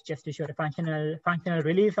approach, just to show the functional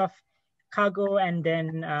release of cargo, and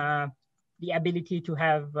then the ability to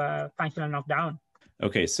have functional knockdown.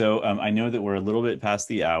 Okay, so I know that we're a little bit past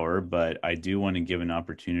the hour, but I do want to give an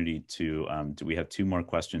opportunity to, we have two more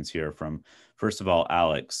questions here from, first of all,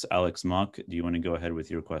 Alex Mock, do you want to go ahead with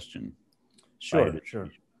your question? Sure.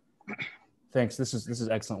 Thanks. This is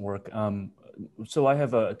excellent work. So I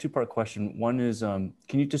have a two-part question. One is, can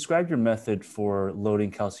you describe your method for loading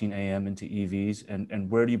calcine AM into EVs, and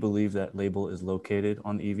where do you believe that label is located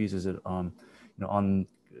on the EVs? Is it on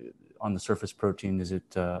the surface protein? Is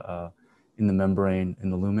it in the membrane, in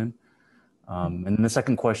the lumen? And then the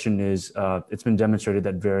second question is, it's been demonstrated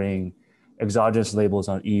that varying exogenous labels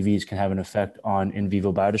on EVs can have an effect on in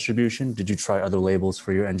vivo biodistribution. Did you try other labels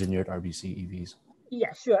for your engineered RBC EVs?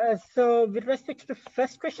 Yeah, sure. So with respect to the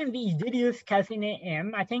first question, we did use calcine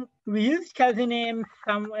AM. I think we used calcine AM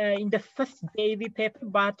somewhere in the first JV paper,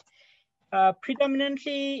 but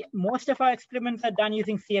predominantly most of our experiments are done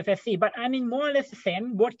using CFSE. But I mean, more or less the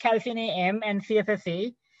same. Both calcine AM and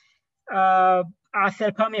CFSE are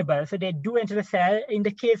cell permeable, so they do enter the cell. In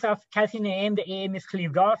the case of calcine AM, the AM is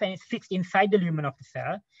cleaved off and it's fixed inside the lumen of the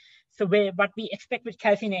cell. So what we expect with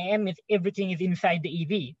calcine AM is everything is inside the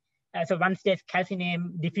EV. So once there's calcine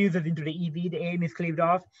AM diffuses into the EV, the AM is cleaved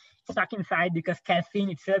off, stuck inside because calcine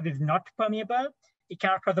itself is not permeable. It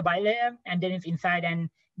cannot cross the bilayer, and then it's inside. And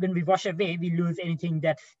when we wash away, we lose anything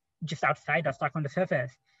that's just outside or stuck on the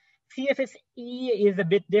surface. CFSE is a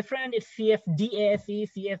bit different. It's CFDASE,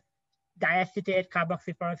 CF diacetate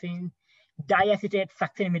carboxypyroxene, diacetate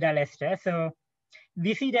succinimidal ester. So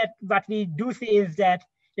we see that what we do see is that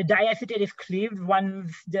the diacetate is cleaved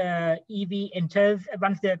once the EV enters,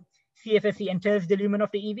 once the CFSE enters the lumen of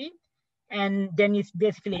the EV, and then it's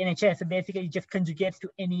basically NHS. So basically it just conjugates to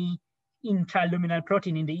any intraluminal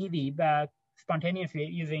protein in the EV but spontaneously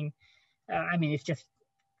using, it's just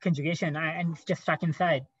conjugation and it's just stuck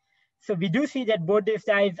inside. So we do see that both these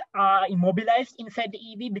dyes are immobilized inside the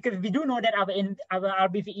EV because we do know that our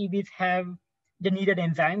RBC EVs have the needed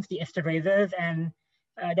enzymes, the esterases, and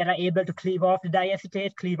that are able to cleave off the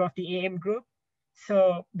diacetate, cleave off the AM group.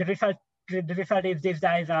 So the result is these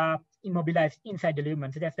dyes are immobilized inside the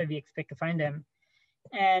lumen. So that's where we expect to find them.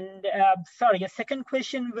 And sorry, your second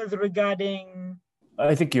question was regarding...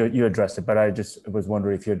 I think you addressed it, but I just was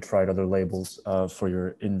wondering if you had tried other labels for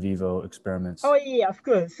your in vivo experiments. Oh yeah, of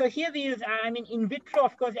course. So here we use, in vitro,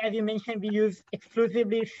 of course, as you mentioned, we use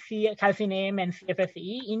exclusively calcine AM and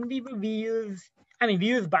CFSE. In vivo, we use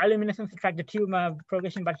bioluminescence to track the tumor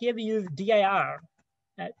progression, but here we use DIR.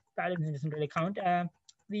 Bioluminescence doesn't really count.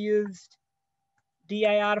 We used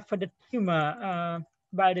DIR for the tumor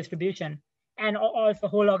biodistribution, and also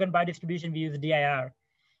whole organ biodistribution, we use DIR.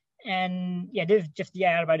 And yeah, this is just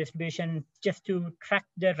DIR biodistribution just to track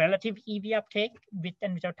the relative EV uptake with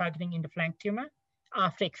and without targeting in the flank tumor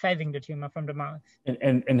after excising the tumor from the mouth.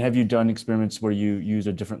 And have you done experiments where you use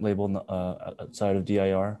a different label outside of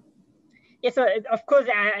DIR? Yeah, so of course,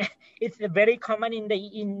 it's very common in the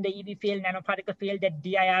EV field, nanoparticle field, that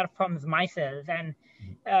DIR forms micelles. And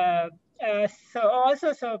so as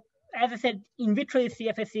I said, in vitro is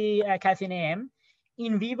CFSE calcine AM.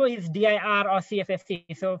 In vivo is DIR or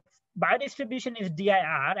CFSE. So biodistribution is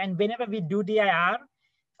DIR. And whenever we do DIR,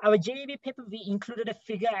 our JEV paper, we included a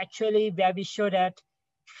figure actually where we show that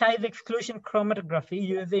size exclusion chromatography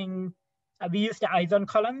using, we use the ISON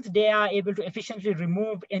columns. They are able to efficiently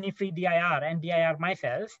remove any free DIR and DIR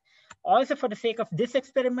micelles. Also for the sake of this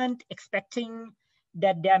experiment, expecting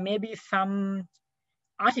that there may be some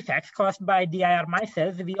artifacts caused by DIR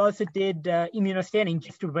micelles, we also did immunostaining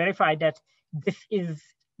just to verify that this is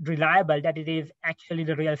reliable, that it is actually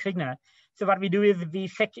the real signal. So what we do is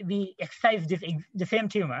we excise the same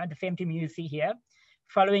tumor you see here.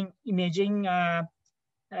 Following imaging of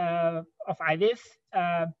IVIS,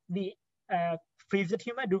 we freeze the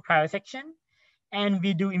tumor, do cryosection, and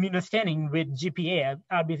we do immunostaining with GPA,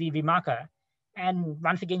 RBCV marker. And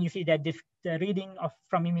once again, you see that the reading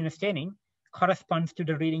from immunostaining corresponds to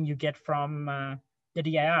the reading you get from the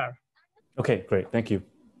DIR. Okay, great, thank you.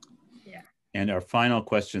 And our final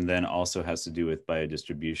question then also has to do with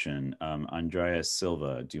biodistribution. Andrea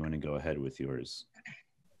Silva, do you want to go ahead with yours?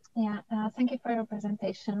 Yeah, thank you for your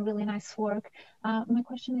presentation. Really nice work. My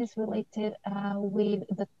question is related with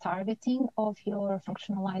the targeting of your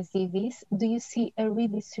functionalized EVs. Do you see a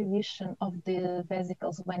redistribution of the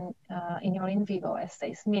vesicles when in your in vivo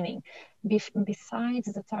assays? Meaning,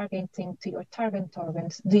 besides the targeting to your target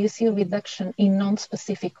organs, do you see a reduction in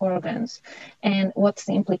non-specific organs? And what's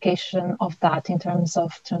the implication of that in terms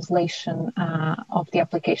of translation of the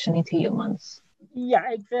application into humans?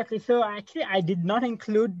 Yeah, exactly. So actually, I did not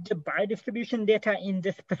include the biodistribution data in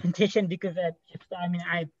this presentation because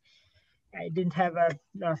I didn't have a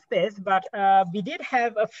lot of space, but we did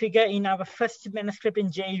have a figure in our first manuscript in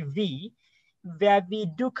JV where we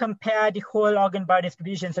do compare the whole organ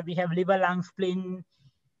biodistribution. So we have liver, lung, spleen,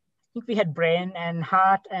 I think we had brain and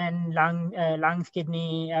heart and lungs,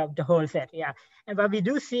 kidney, the whole set, yeah. And what we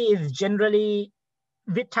do see is generally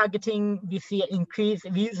with targeting, we see an increase.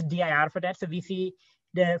 We use DIR for that. So we see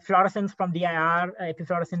the fluorescence from DIR,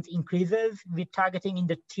 epifluorescence increases with targeting in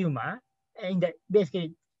the tumor.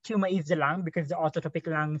 Basically, tumor is the lung because the orthotopic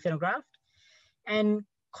lung xenograft. And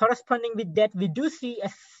corresponding with that, we do see a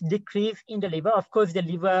decrease in the liver. Of course, the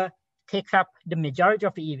liver takes up the majority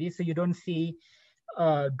of the EV, so you don't see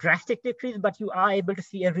a drastic decrease, but you are able to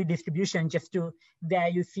see a redistribution just to where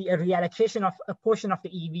you see a reallocation of a portion of the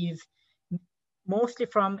EVs, mostly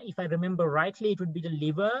from, if I remember rightly, it would be the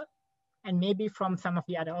liver and maybe from some of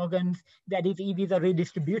the other organs, that these EVs are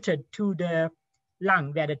redistributed to the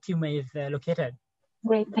lung where the tumor is located.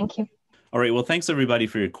 Great, thank you. All right, well, thanks everybody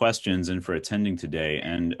for your questions and for attending today.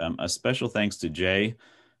 And a special thanks to Jay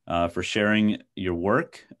for sharing your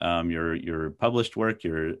work, your published work,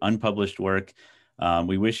 your unpublished work.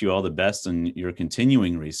 We wish you all the best in your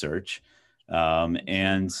continuing research.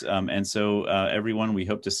 And so everyone, we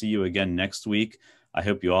hope to see you again next week. I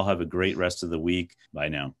hope you all have a great rest of the week. Bye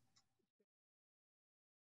now.